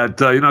that,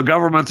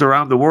 governments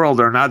around the world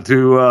are not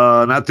too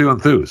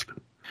enthused.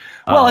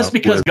 Well, it's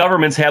because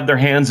governments have their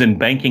hands in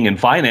banking and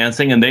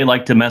financing, and they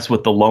like to mess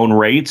with the loan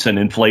rates and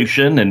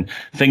inflation and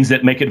things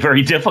that make it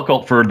very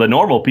difficult for the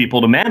normal people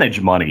to manage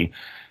money.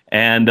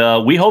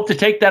 And we hope to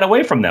take that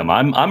away from them.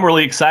 I'm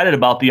really excited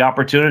about the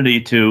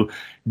opportunity to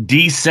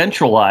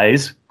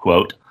decentralize,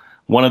 quote,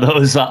 one of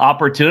those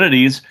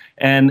opportunities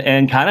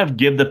and kind of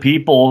give the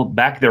people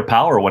back their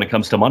power when it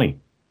comes to money.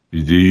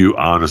 Do you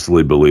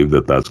honestly believe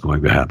that that's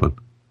going to happen?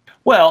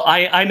 Well,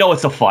 I know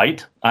it's a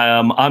fight.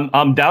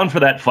 I'm down for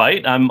that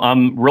fight.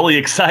 I'm really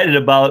excited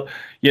about,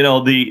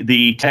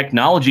 the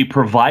technology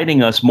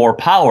providing us more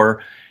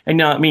power.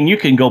 And you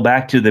can go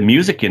back to the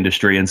music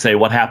industry and say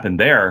what happened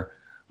there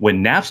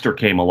when Napster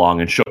came along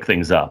and shook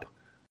things up.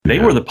 They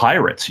were the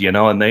pirates,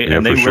 and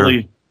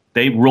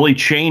they really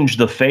changed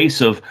the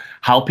face of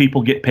how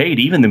people get paid.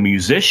 Even the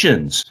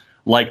musicians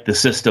like the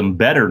system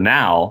better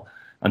now,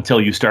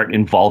 until you start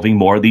involving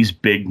more of these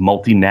big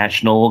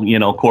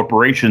multinational,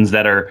 corporations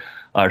that are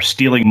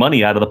stealing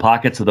money out of the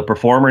pockets of the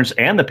performers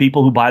and the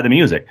people who buy the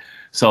music.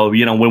 So,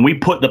 when we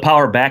put the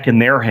power back in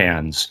their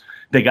hands,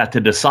 they got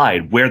to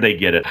decide where they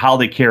get it, how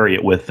they carry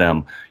it with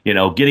them,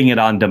 getting it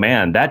on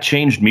demand. That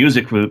changed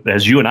music,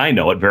 as you and I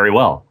know it very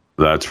well.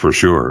 That's for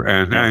sure.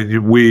 And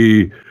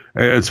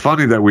it's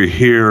funny that we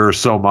hear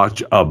so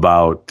much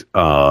about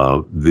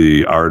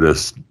the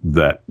artists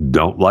that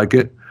don't like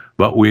it,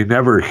 but we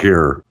never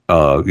hear,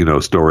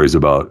 stories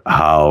about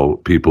how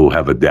people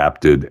have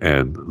adapted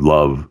and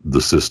love the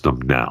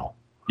system now.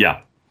 Yeah.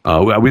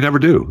 We never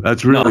do.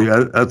 That's really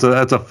that's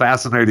a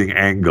fascinating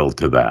angle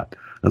to that.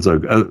 It's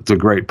a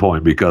great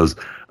point, because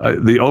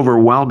the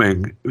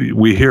overwhelming,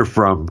 we hear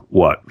from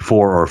 4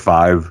 or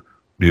 5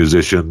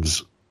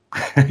 musicians.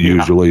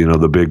 Usually,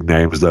 the big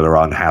names that are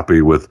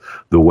unhappy with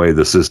the way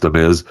the system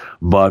is.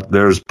 But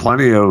there's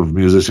plenty of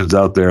musicians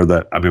out there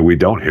that, we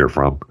don't hear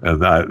from.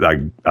 And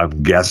I'm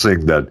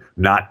guessing that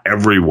not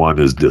everyone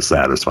is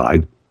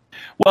dissatisfied.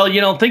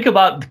 Well, think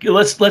about,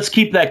 let's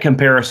keep that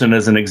comparison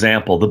as an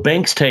example. The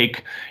banks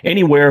take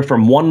anywhere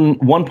from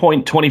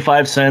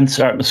 1.25 cents,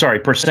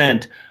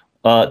 percent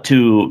to,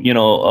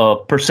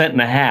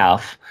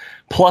 1.5%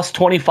 plus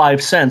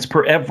 25 cents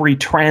per every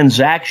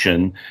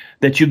transaction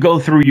that you go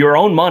through your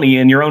own money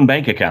in your own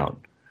bank account.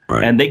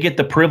 Right. And they get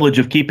the privilege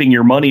of keeping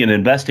your money and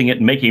investing it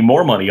and making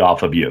more money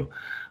off of you.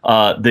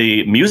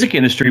 The music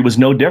industry was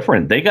no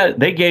different. They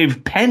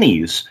gave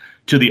pennies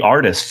to the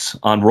artists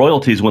on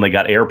royalties when they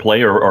got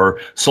airplay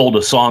or sold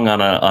a song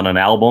on an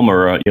album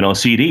or a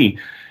CD.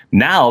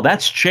 Now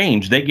that's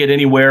changed. They get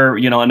anywhere,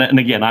 and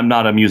again, I'm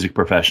not a music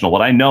professional,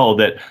 but I know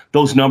that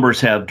those numbers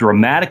have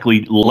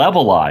dramatically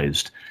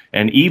levelized.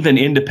 And even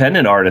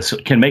independent artists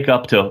can make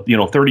up to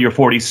 30 or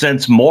 40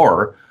 cents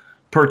more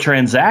per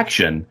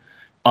transaction.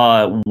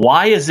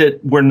 Why is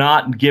it we're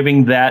not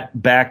giving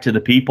that back to the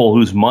people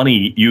whose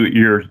money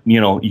you're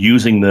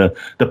using the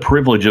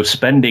privilege of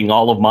spending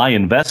all of my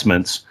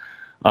investments?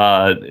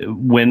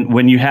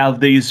 When you have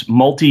these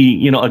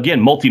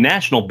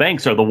multinational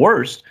banks are the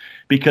worst,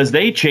 because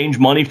they change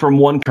money from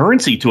one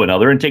currency to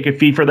another and take a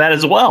fee for that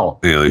as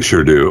well. Yeah, they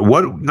sure do.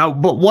 What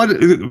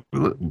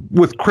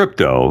with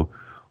crypto?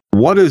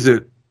 What is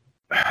it?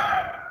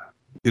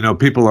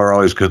 People are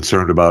always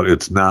concerned about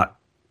it's not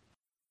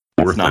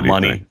worth anything.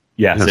 Money.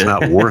 Yes, it's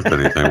not worth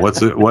anything.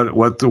 What's it?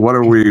 What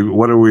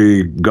are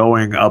we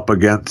going up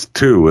against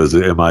too?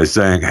 Am I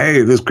saying,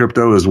 hey, this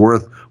crypto is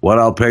worth what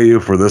I'll pay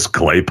you for this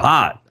clay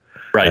pot?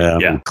 Right.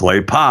 Yeah.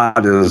 Clay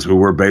pot is who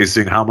we're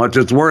basing how much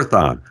it's worth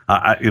on.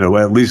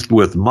 At least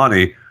with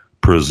money.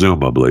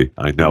 Presumably,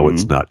 I know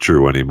it's not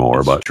true anymore,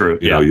 it's but true.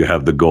 You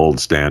have the gold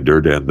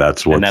standard, and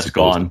that's what's supposed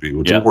gone. to be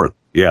what's worth.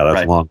 Yeah,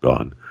 that's long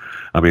gone.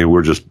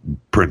 We're just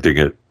printing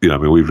it.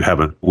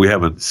 We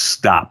haven't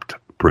stopped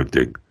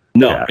printing.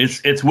 No,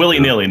 cash. It's willy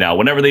nilly now.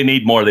 Whenever they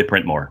need more, they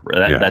print more.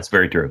 That's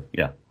very true.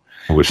 Yeah.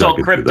 So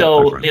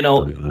crypto,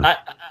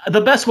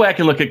 the best way I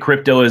can look at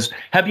crypto is: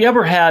 have you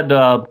ever had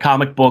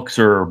comic books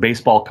or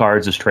baseball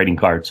cards as trading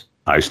cards?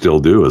 I still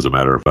do, as a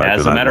matter of fact.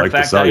 As a matter of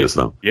fact, to sell you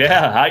some.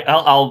 Yeah,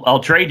 I'll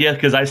trade you,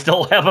 because I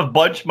still have a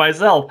bunch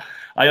myself.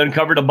 I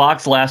uncovered a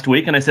box last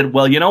week, and I said,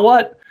 well, you know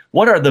what?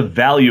 What are the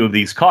value of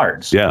these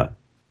cards? Yeah.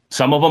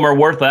 Some of them are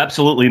worth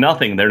absolutely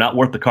nothing. They're not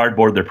worth the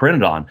cardboard they're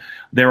printed on.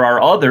 There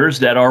are others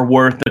that are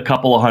worth a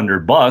couple of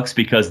 $100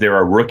 because they're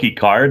a rookie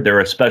card. They're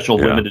a special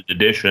limited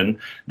edition.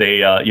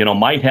 They,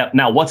 might have.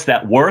 Now, what's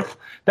that worth?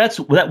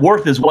 That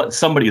worth is what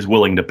somebody is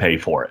willing to pay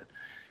for it.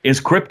 Is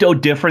crypto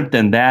different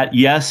than that?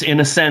 Yes, in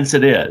a sense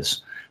it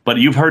is. But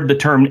you've heard the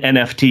term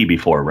NFT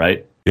before,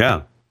 right?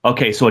 Yeah.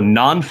 Okay, so a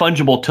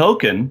non-fungible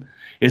token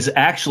is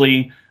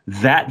actually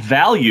that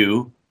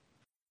value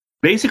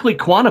basically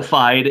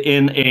quantified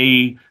in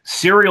a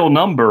serial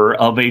number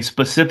of a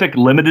specific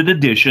limited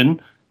edition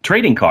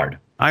trading card.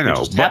 I know. It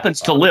just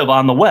happens to live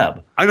on the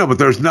web. I know, but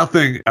there's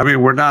nothing. I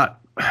mean, we're not.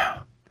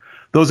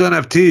 Those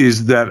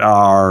NFTs that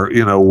are,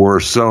 were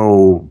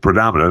so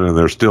predominant, and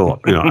they're still,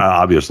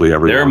 obviously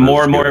every. They're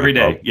more and more every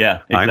day.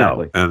 Yeah,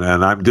 exactly. I know,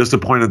 and I'm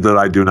disappointed that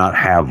I do not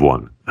have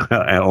one,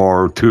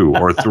 or two,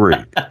 or three.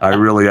 I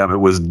really am. It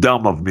was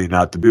dumb of me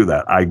not to do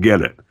that. I get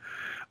it.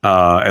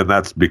 And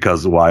that's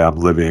because why I'm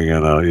living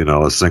in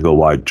a single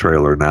wide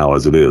trailer now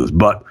as it is.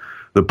 But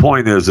the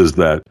point is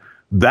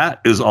that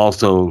is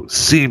also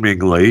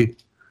seemingly,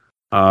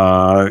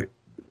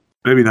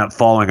 maybe not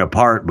falling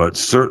apart, but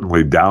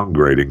certainly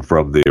downgrading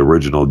from the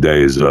original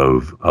days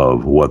of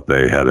what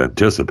they had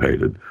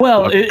anticipated.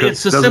 Well,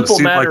 it's a simple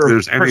matter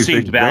of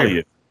perceived value.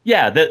 There.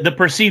 Yeah, the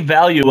perceived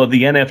value of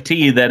the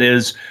NFT that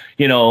is,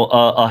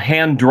 a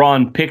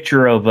hand-drawn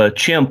picture of a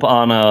chimp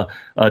on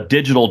a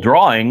digital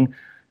drawing.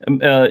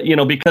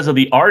 Because of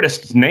the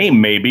artist's name,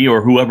 maybe,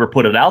 or whoever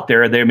put it out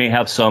there, they may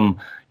have some,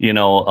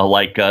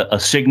 a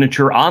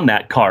signature on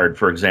that card,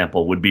 for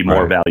example, would be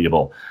more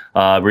valuable.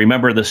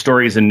 Remember the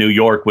stories in New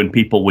York when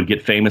people would get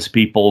famous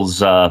people's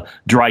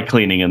dry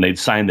cleaning and they'd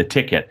sign the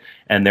ticket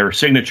and their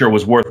signature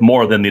was worth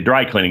more than the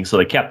dry cleaning, so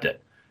they kept it.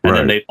 And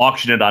then they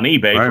auction it on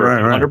eBay for a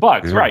few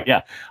 $100. Yeah. Right,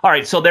 yeah. All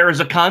right, so there is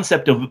a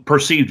concept of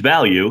perceived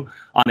value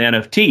on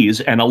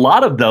NFTs, and a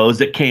lot of those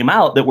that came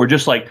out that were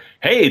just like,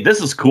 hey,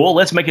 this is cool,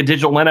 let's make a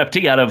digital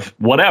NFT out of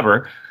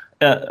whatever.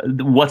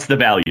 What's the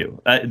value?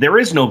 There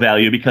is no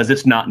value because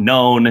it's not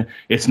known,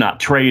 it's not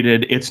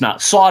traded, it's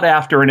not sought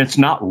after, and it's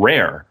not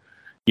rare.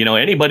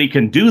 Anybody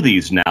can do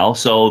these now,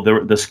 so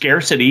the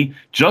scarcity,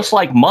 just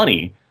like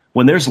money,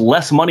 when there's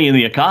less money in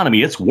the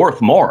economy, it's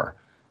worth more.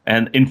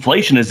 And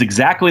inflation is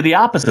exactly the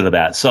opposite of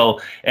that.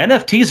 So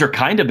NFTs are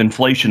kind of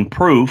inflation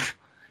proof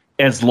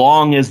as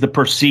long as the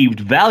perceived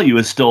value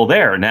is still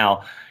there.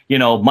 Now,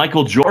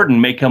 Michael Jordan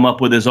may come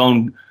up with his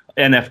own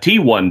NFT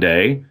one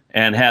day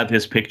and have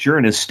his picture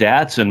and his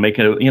stats and make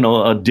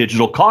a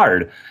digital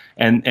card.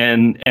 And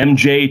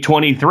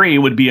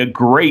MJ23 would be a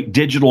great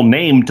digital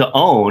name to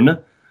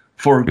own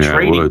for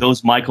trading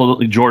those Michael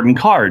Jordan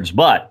cards.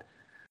 But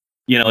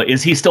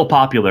is he still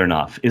popular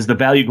enough? Is the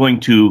value going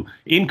to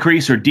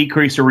increase or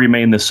decrease or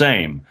remain the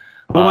same?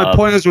 Well, my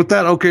point is with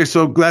that. Okay,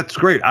 so that's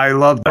great. I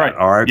love that.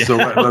 All right. Yeah, so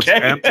let's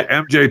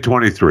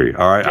MJ23.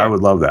 All right. Sure. I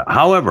would love that.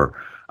 However,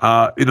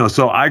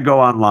 so I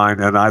go online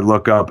and I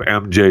look up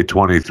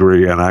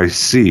MJ23 and I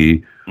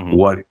see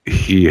what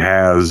he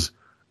has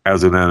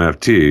as an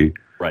NFT.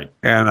 Right.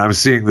 And I'm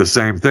seeing the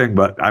same thing,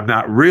 but I'm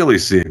not really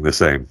seeing the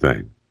same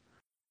thing.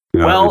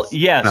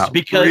 Yes,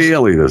 because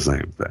really the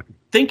same thing.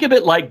 Think of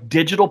it like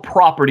digital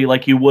property,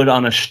 like you would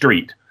on a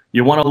street.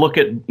 You want to look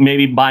at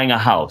maybe buying a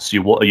house.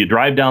 You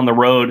drive down the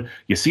road,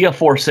 you see a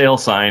for sale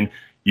sign.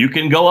 You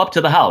can go up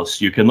to the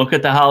house. You can look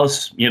at the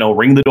house,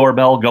 ring the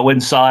doorbell, go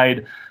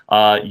inside.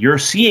 You're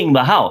seeing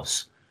the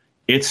house.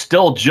 It's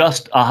still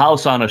just a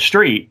house on a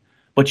street,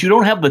 but you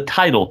don't have the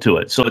title to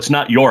it. So it's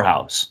not your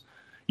house.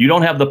 You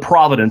don't have the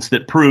provenance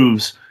that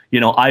proves,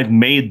 I've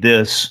made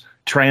this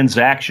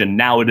transaction.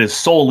 Now it is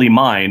solely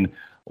mine.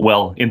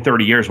 Well, in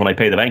 30 years when I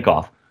pay the bank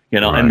off.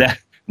 And that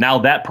now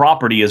that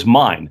property is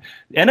mine.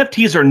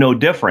 NFTs are no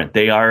different.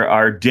 They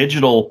are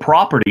digital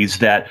properties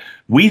that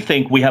we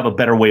think we have a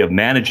better way of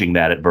managing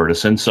that at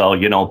Vertison. So,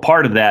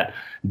 part of that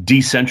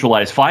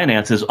decentralized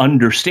finance is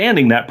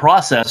understanding that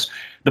process.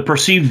 The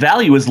perceived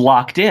value is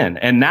locked in.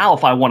 And now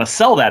if I want to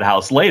sell that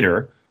house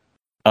later,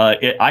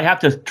 I have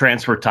to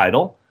transfer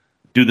title,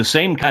 do the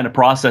same kind of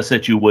process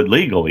that you would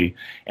legally.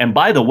 And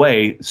by the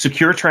way,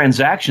 secure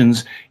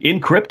transactions in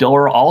crypto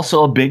are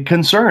also a big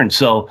concern.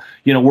 So,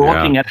 we're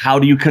looking at how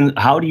do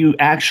you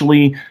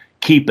actually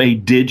keep a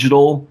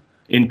digital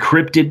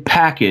encrypted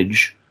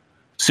package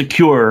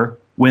secure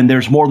when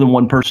there's more than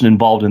one person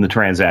involved in the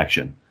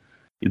transaction.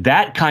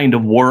 That kind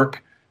of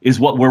work is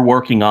what we're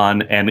working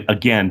on. And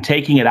again,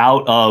 taking it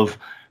out of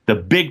the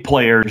big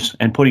players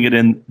and putting it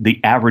in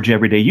the average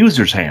everyday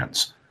user's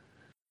hands.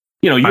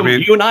 You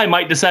and I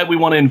might decide we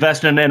want to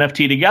invest in an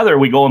NFT together.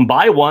 We go and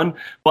buy one,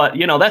 but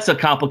that's a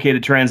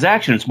complicated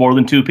transaction. It's more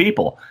than two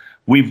people.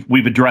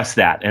 We've addressed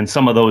that, and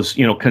some of those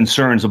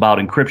concerns about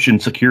encryption,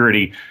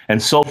 security,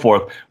 and so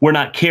forth. We're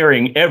not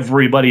carrying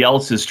everybody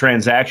else's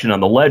transaction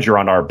on the ledger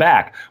on our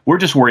back. We're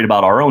just worried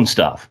about our own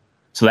stuff.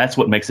 So that's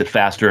what makes it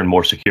faster and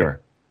more secure.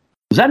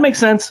 Does that make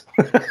sense?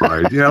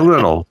 Right? Yeah, a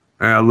little.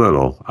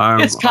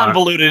 It's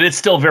convoluted. It's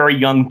still very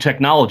young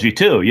technology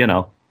too.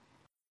 Yeah,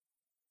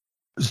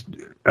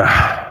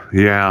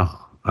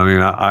 I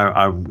mean,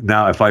 I'm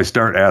now. If I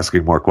start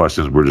asking more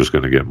questions, we're just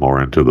going to get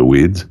more into the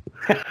weeds,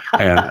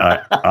 and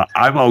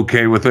I'm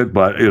okay with it.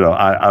 But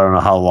I don't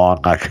know how long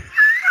I can.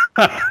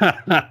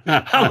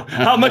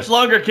 How much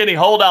longer can he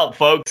hold out,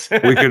 folks?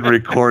 We can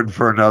record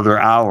for another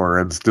hour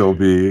and still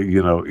be,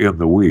 in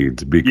the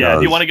weeds. Because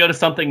do you want to go to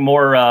something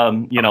more,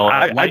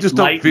 I just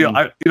don't feel.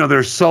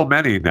 There's so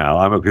many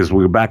now. Because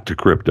we're back to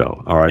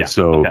crypto. All right,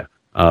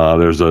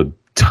 there's a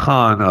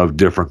ton of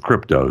different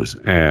cryptos,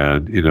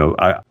 and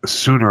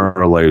sooner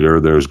or later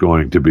there's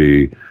going to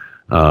be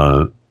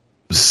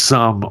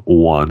something,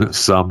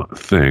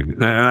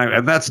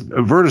 and that's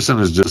Vertison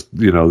is just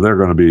they're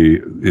going to be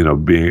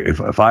being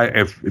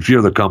if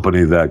you're the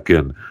company that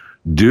can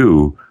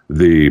do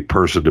the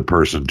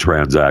person-to-person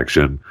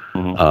transaction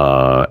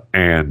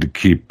and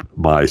keep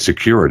my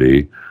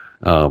security,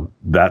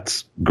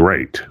 that's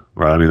great,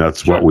 right? I mean,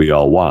 that's what we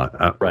all want,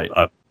 right?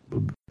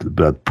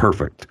 That's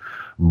perfect.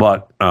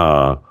 But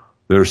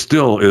there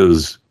still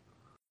is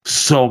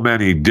so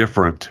many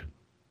different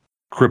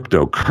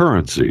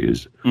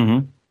cryptocurrencies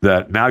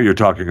that now you're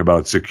talking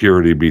about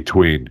security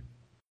between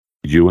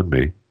you and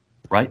me.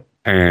 Right.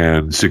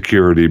 And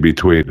security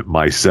between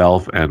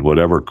myself and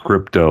whatever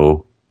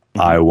crypto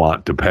I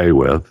want to pay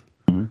with.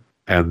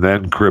 And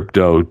then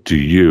crypto to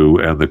you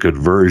and the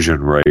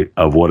conversion rate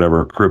of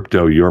whatever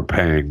crypto you're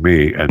paying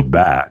me and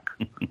back.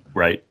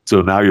 Right.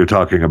 So now you're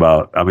talking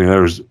about,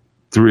 there's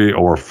 3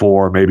 or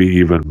 4, maybe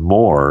even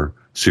more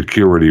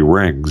security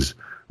rings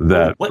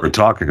that we're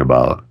talking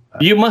about.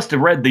 You must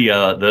have read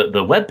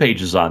the web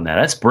pages on that.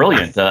 That's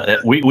brilliant.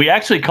 We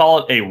actually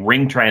call it a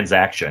ring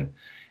transaction.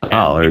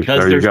 There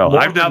you go.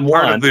 I'm not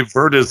part of the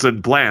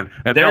Vertison plan.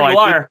 And there you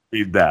are.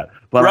 Didn't read that.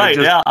 But right,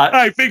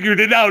 I figured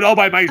it out all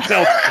by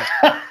myself.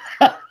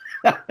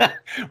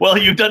 Well,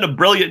 you've done a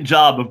brilliant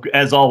job,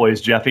 as always,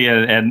 Jeffy,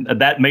 and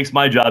that makes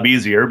my job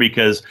easier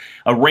because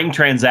a ring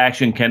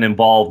transaction can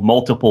involve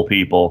multiple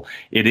people.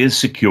 It is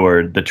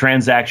secured. The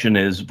transaction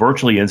is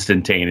virtually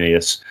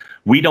instantaneous.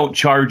 We don't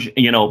charge,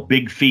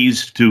 big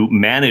fees to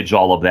manage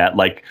all of that,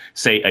 like,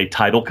 say, a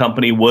title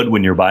company would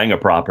when you're buying a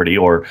property,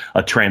 or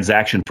a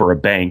transaction for a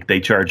bank. They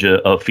charge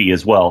a fee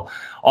as well.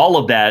 All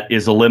of that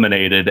is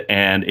eliminated,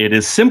 and it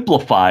is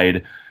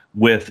simplified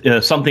with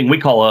something we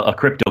call a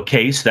crypto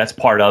case. That's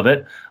part of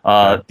it.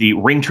 The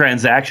ring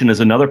transaction is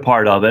another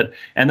part of it,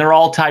 and they're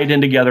all tied in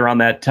together on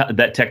that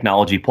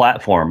technology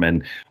platform.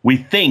 And we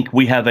think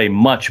we have a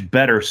much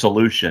better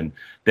solution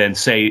than,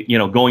 say,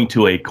 going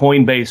to a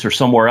Coinbase or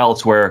somewhere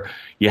else where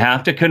you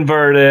have to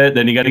convert it,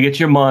 then you got to get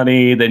your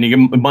money, then your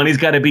money's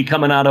got to be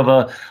coming out of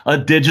a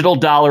digital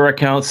dollar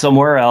account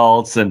somewhere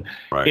else, and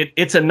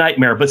it's a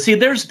nightmare. But see,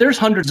 there's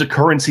hundreds of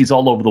currencies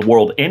all over the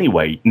world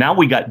anyway. Now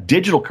we got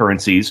digital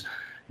currencies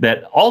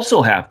that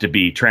also have to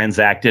be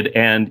transacted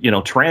and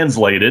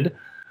translated,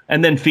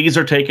 and then fees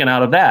are taken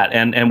out of that,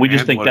 and we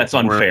just think that's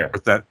unfair.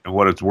 And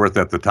what it's worth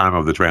at the time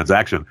of the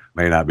transaction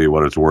may not be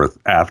what it's worth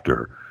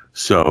after.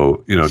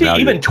 So now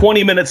even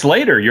 20 minutes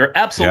later, you're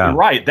absolutely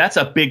right. That's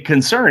a big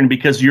concern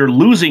because you're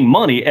losing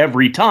money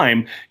every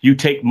time you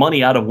take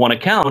money out of one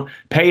account,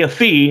 pay a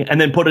fee,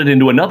 and then put it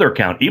into another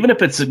account. Even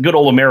if it's a good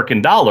old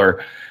American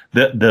dollar,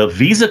 the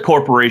Visa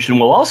Corporation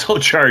will also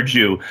charge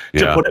you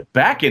to put it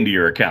back into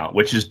your account,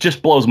 which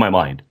just blows my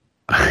mind.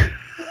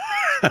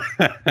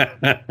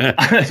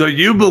 So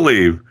you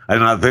believe,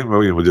 and I think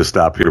we will just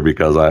stop here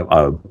because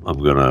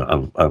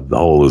the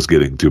hole is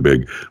getting too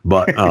big.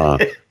 But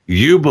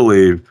you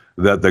believe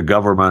that the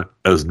government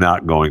is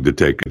not going to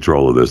take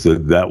control of this.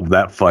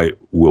 That fight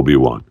will be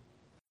won.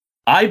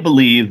 I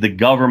believe the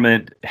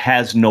government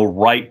has no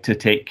right to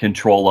take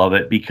control of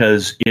it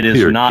because it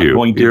is not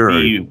going to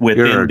be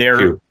within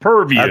their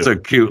purview. That's a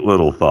cute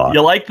little thought.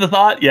 You like the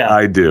thought? Yeah.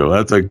 I do.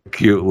 That's a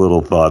cute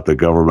little thought. The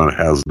government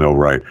has no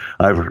right.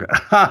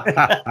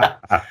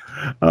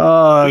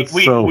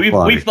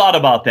 We've thought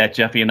about that,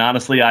 Jeffy, and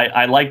honestly,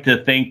 I like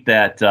to think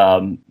that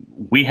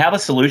we have a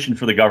solution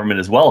for the government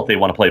as well if they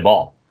want to play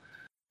ball.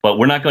 But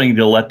we're not going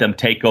to let them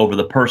take over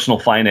the personal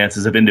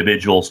finances of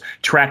individuals,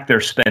 track their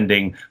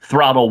spending,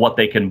 throttle what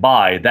they can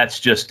buy.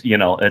 That's just,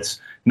 it's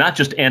not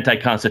just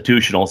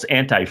anti-constitutional, it's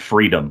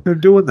anti-freedom. They're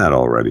doing that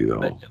already,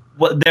 though.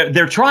 Well,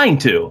 they're trying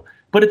to,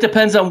 but it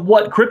depends on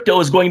what crypto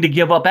is going to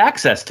give up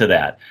access to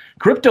that.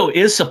 Crypto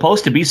is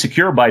supposed to be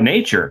secure by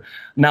nature.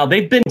 Now,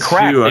 they've been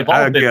cracked. They've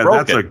all been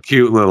broken. That's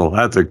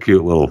a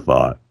cute little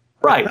thought.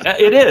 Right,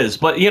 it is.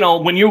 But,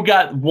 when you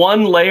got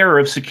one layer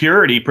of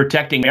security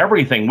protecting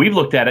everything, we've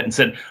looked at it and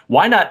said,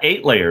 why not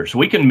 8 layers?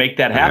 We can make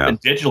that happen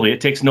digitally. It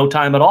takes no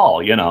time at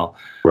all,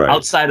 Right.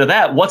 Outside of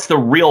that, what's the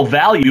real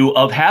value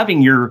of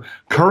having your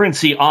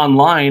currency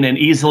online and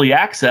easily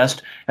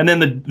accessed? And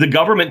then the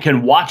government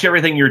can watch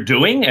everything you're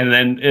doing and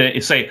then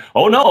say,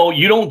 oh, no,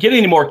 you don't get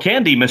any more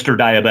candy, Mr.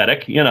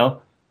 Diabetic,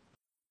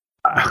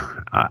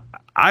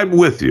 I'm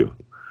with you.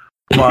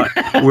 But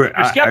you're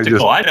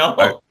skeptical, I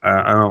know.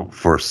 I don't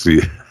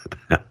foresee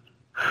it.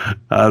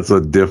 That's a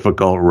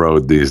difficult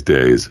road these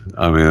days.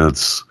 I mean,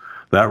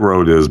 that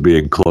road is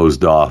being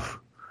closed off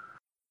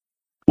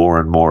more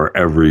and more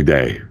every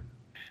day.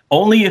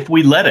 Only if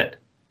we let it.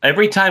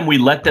 Every time we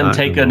let them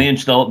take an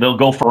inch, they'll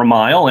go for a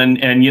mile, and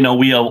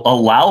we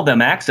allow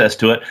them access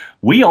to it.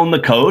 We own the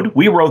code.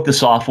 We wrote the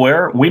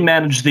software. We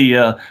manage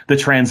the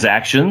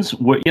transactions.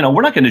 We're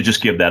not going to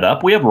just give that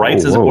up. We have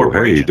rights as a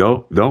corporation. Hey,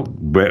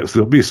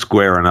 don't be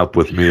squaring up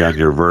with me on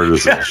your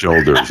Vertizen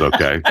shoulders,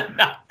 okay?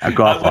 Back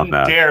off on that. I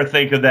wouldn't dare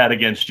think of that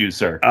against you,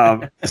 sir.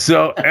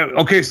 So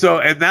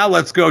and now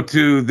let's go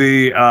to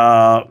the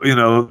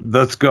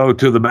let's go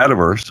to the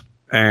metaverse,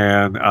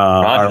 and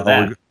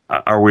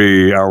are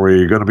we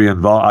going to be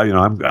involved?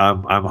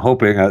 I'm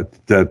hoping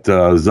that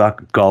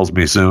Zuck calls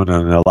me soon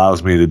and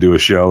allows me to do a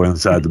show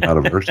inside the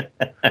metaverse.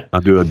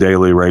 I'll do a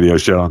daily radio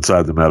show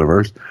inside the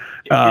metaverse.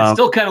 It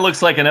still kind of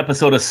looks like an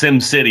episode of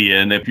Sim City,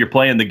 and if you're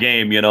playing the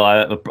game,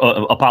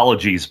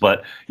 apologies,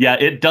 but yeah,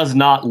 it does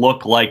not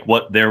look like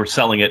what they're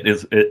selling it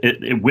is.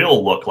 It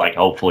will look like,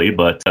 hopefully,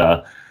 but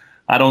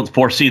I don't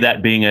foresee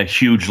that being a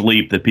huge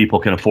leap that people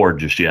can afford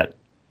just yet.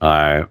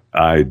 I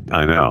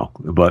know,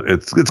 but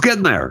it's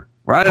getting there.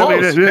 Right? Close,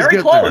 it is very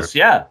close,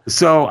 there. Yeah.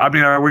 So,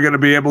 are we going to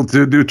be able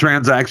to do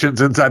transactions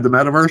inside the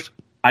metaverse?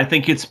 I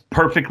think it's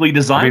perfectly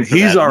designed.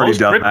 He's already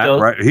done that,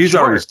 right? He's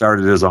already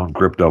started his own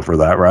crypto for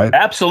that, right?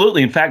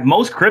 Absolutely. In fact,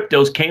 most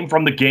cryptos came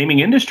from the gaming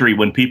industry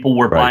when people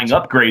were buying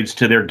upgrades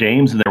to their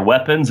games and their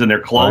weapons and their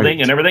clothing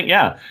and everything.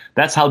 Yeah,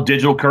 that's how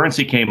digital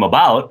currency came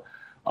about,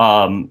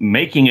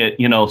 making it,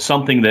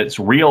 something that's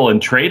real and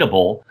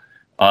tradable.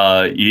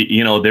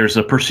 There's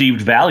a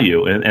perceived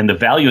value, and the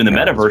value in the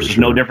metaverse is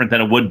no different than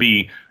it would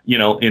be,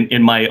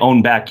 in my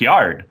own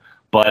backyard.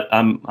 But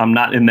I'm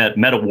not in that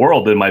meta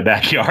world in my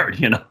backyard,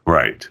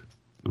 Right.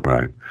 All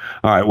right.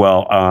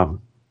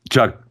 Well,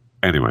 Chuck.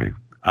 Anyway,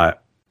 I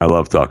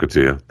love talking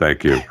to you.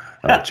 Thank you,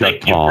 Chuck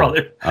Thank Palm,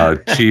 you,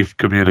 brother. Chief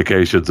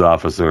Communications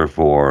Officer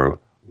for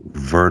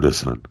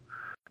Vertizen,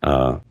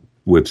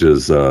 which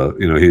is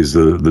he's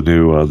the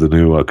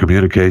new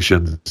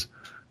communications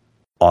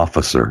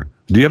officer.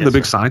 Do you have the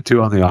big sign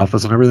too on the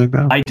office and everything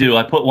now? I do.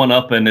 I put one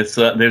up, and it's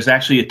there's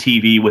actually a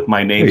TV with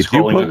my name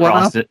scrolling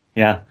across it.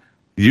 Yeah.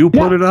 You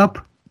put it up?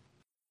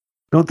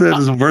 Don't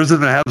does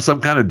Vertizen have some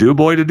kind of do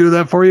boy to do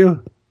that for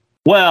you?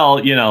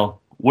 Well,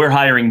 we're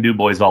hiring do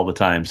boys all the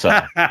time. So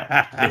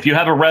if you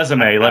have a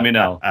resume, let me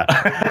know.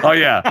 Oh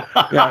yeah.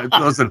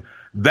 Listen,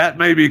 that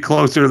may be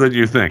closer than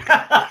you think.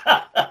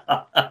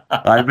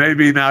 I may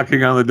be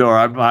knocking on the door.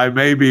 I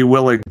may be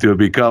willing to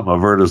become a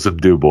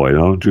Vertizen do boy.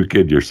 Don't you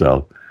kid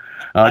yourself.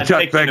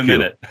 Chuck, thank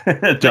you.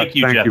 Thank you,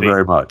 Jeffy. Thank you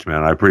very much,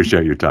 man. I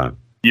appreciate your time.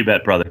 You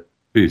bet, brother.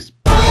 Peace.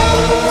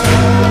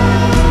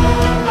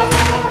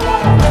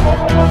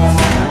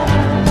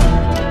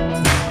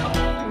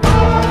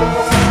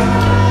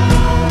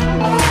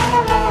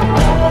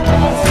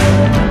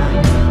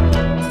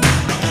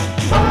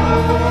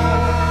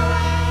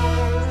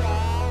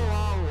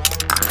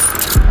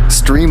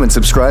 Stream and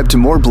subscribe to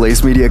more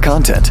Blaze Media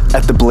content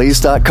at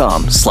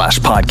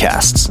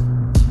theblaze.com/podcasts.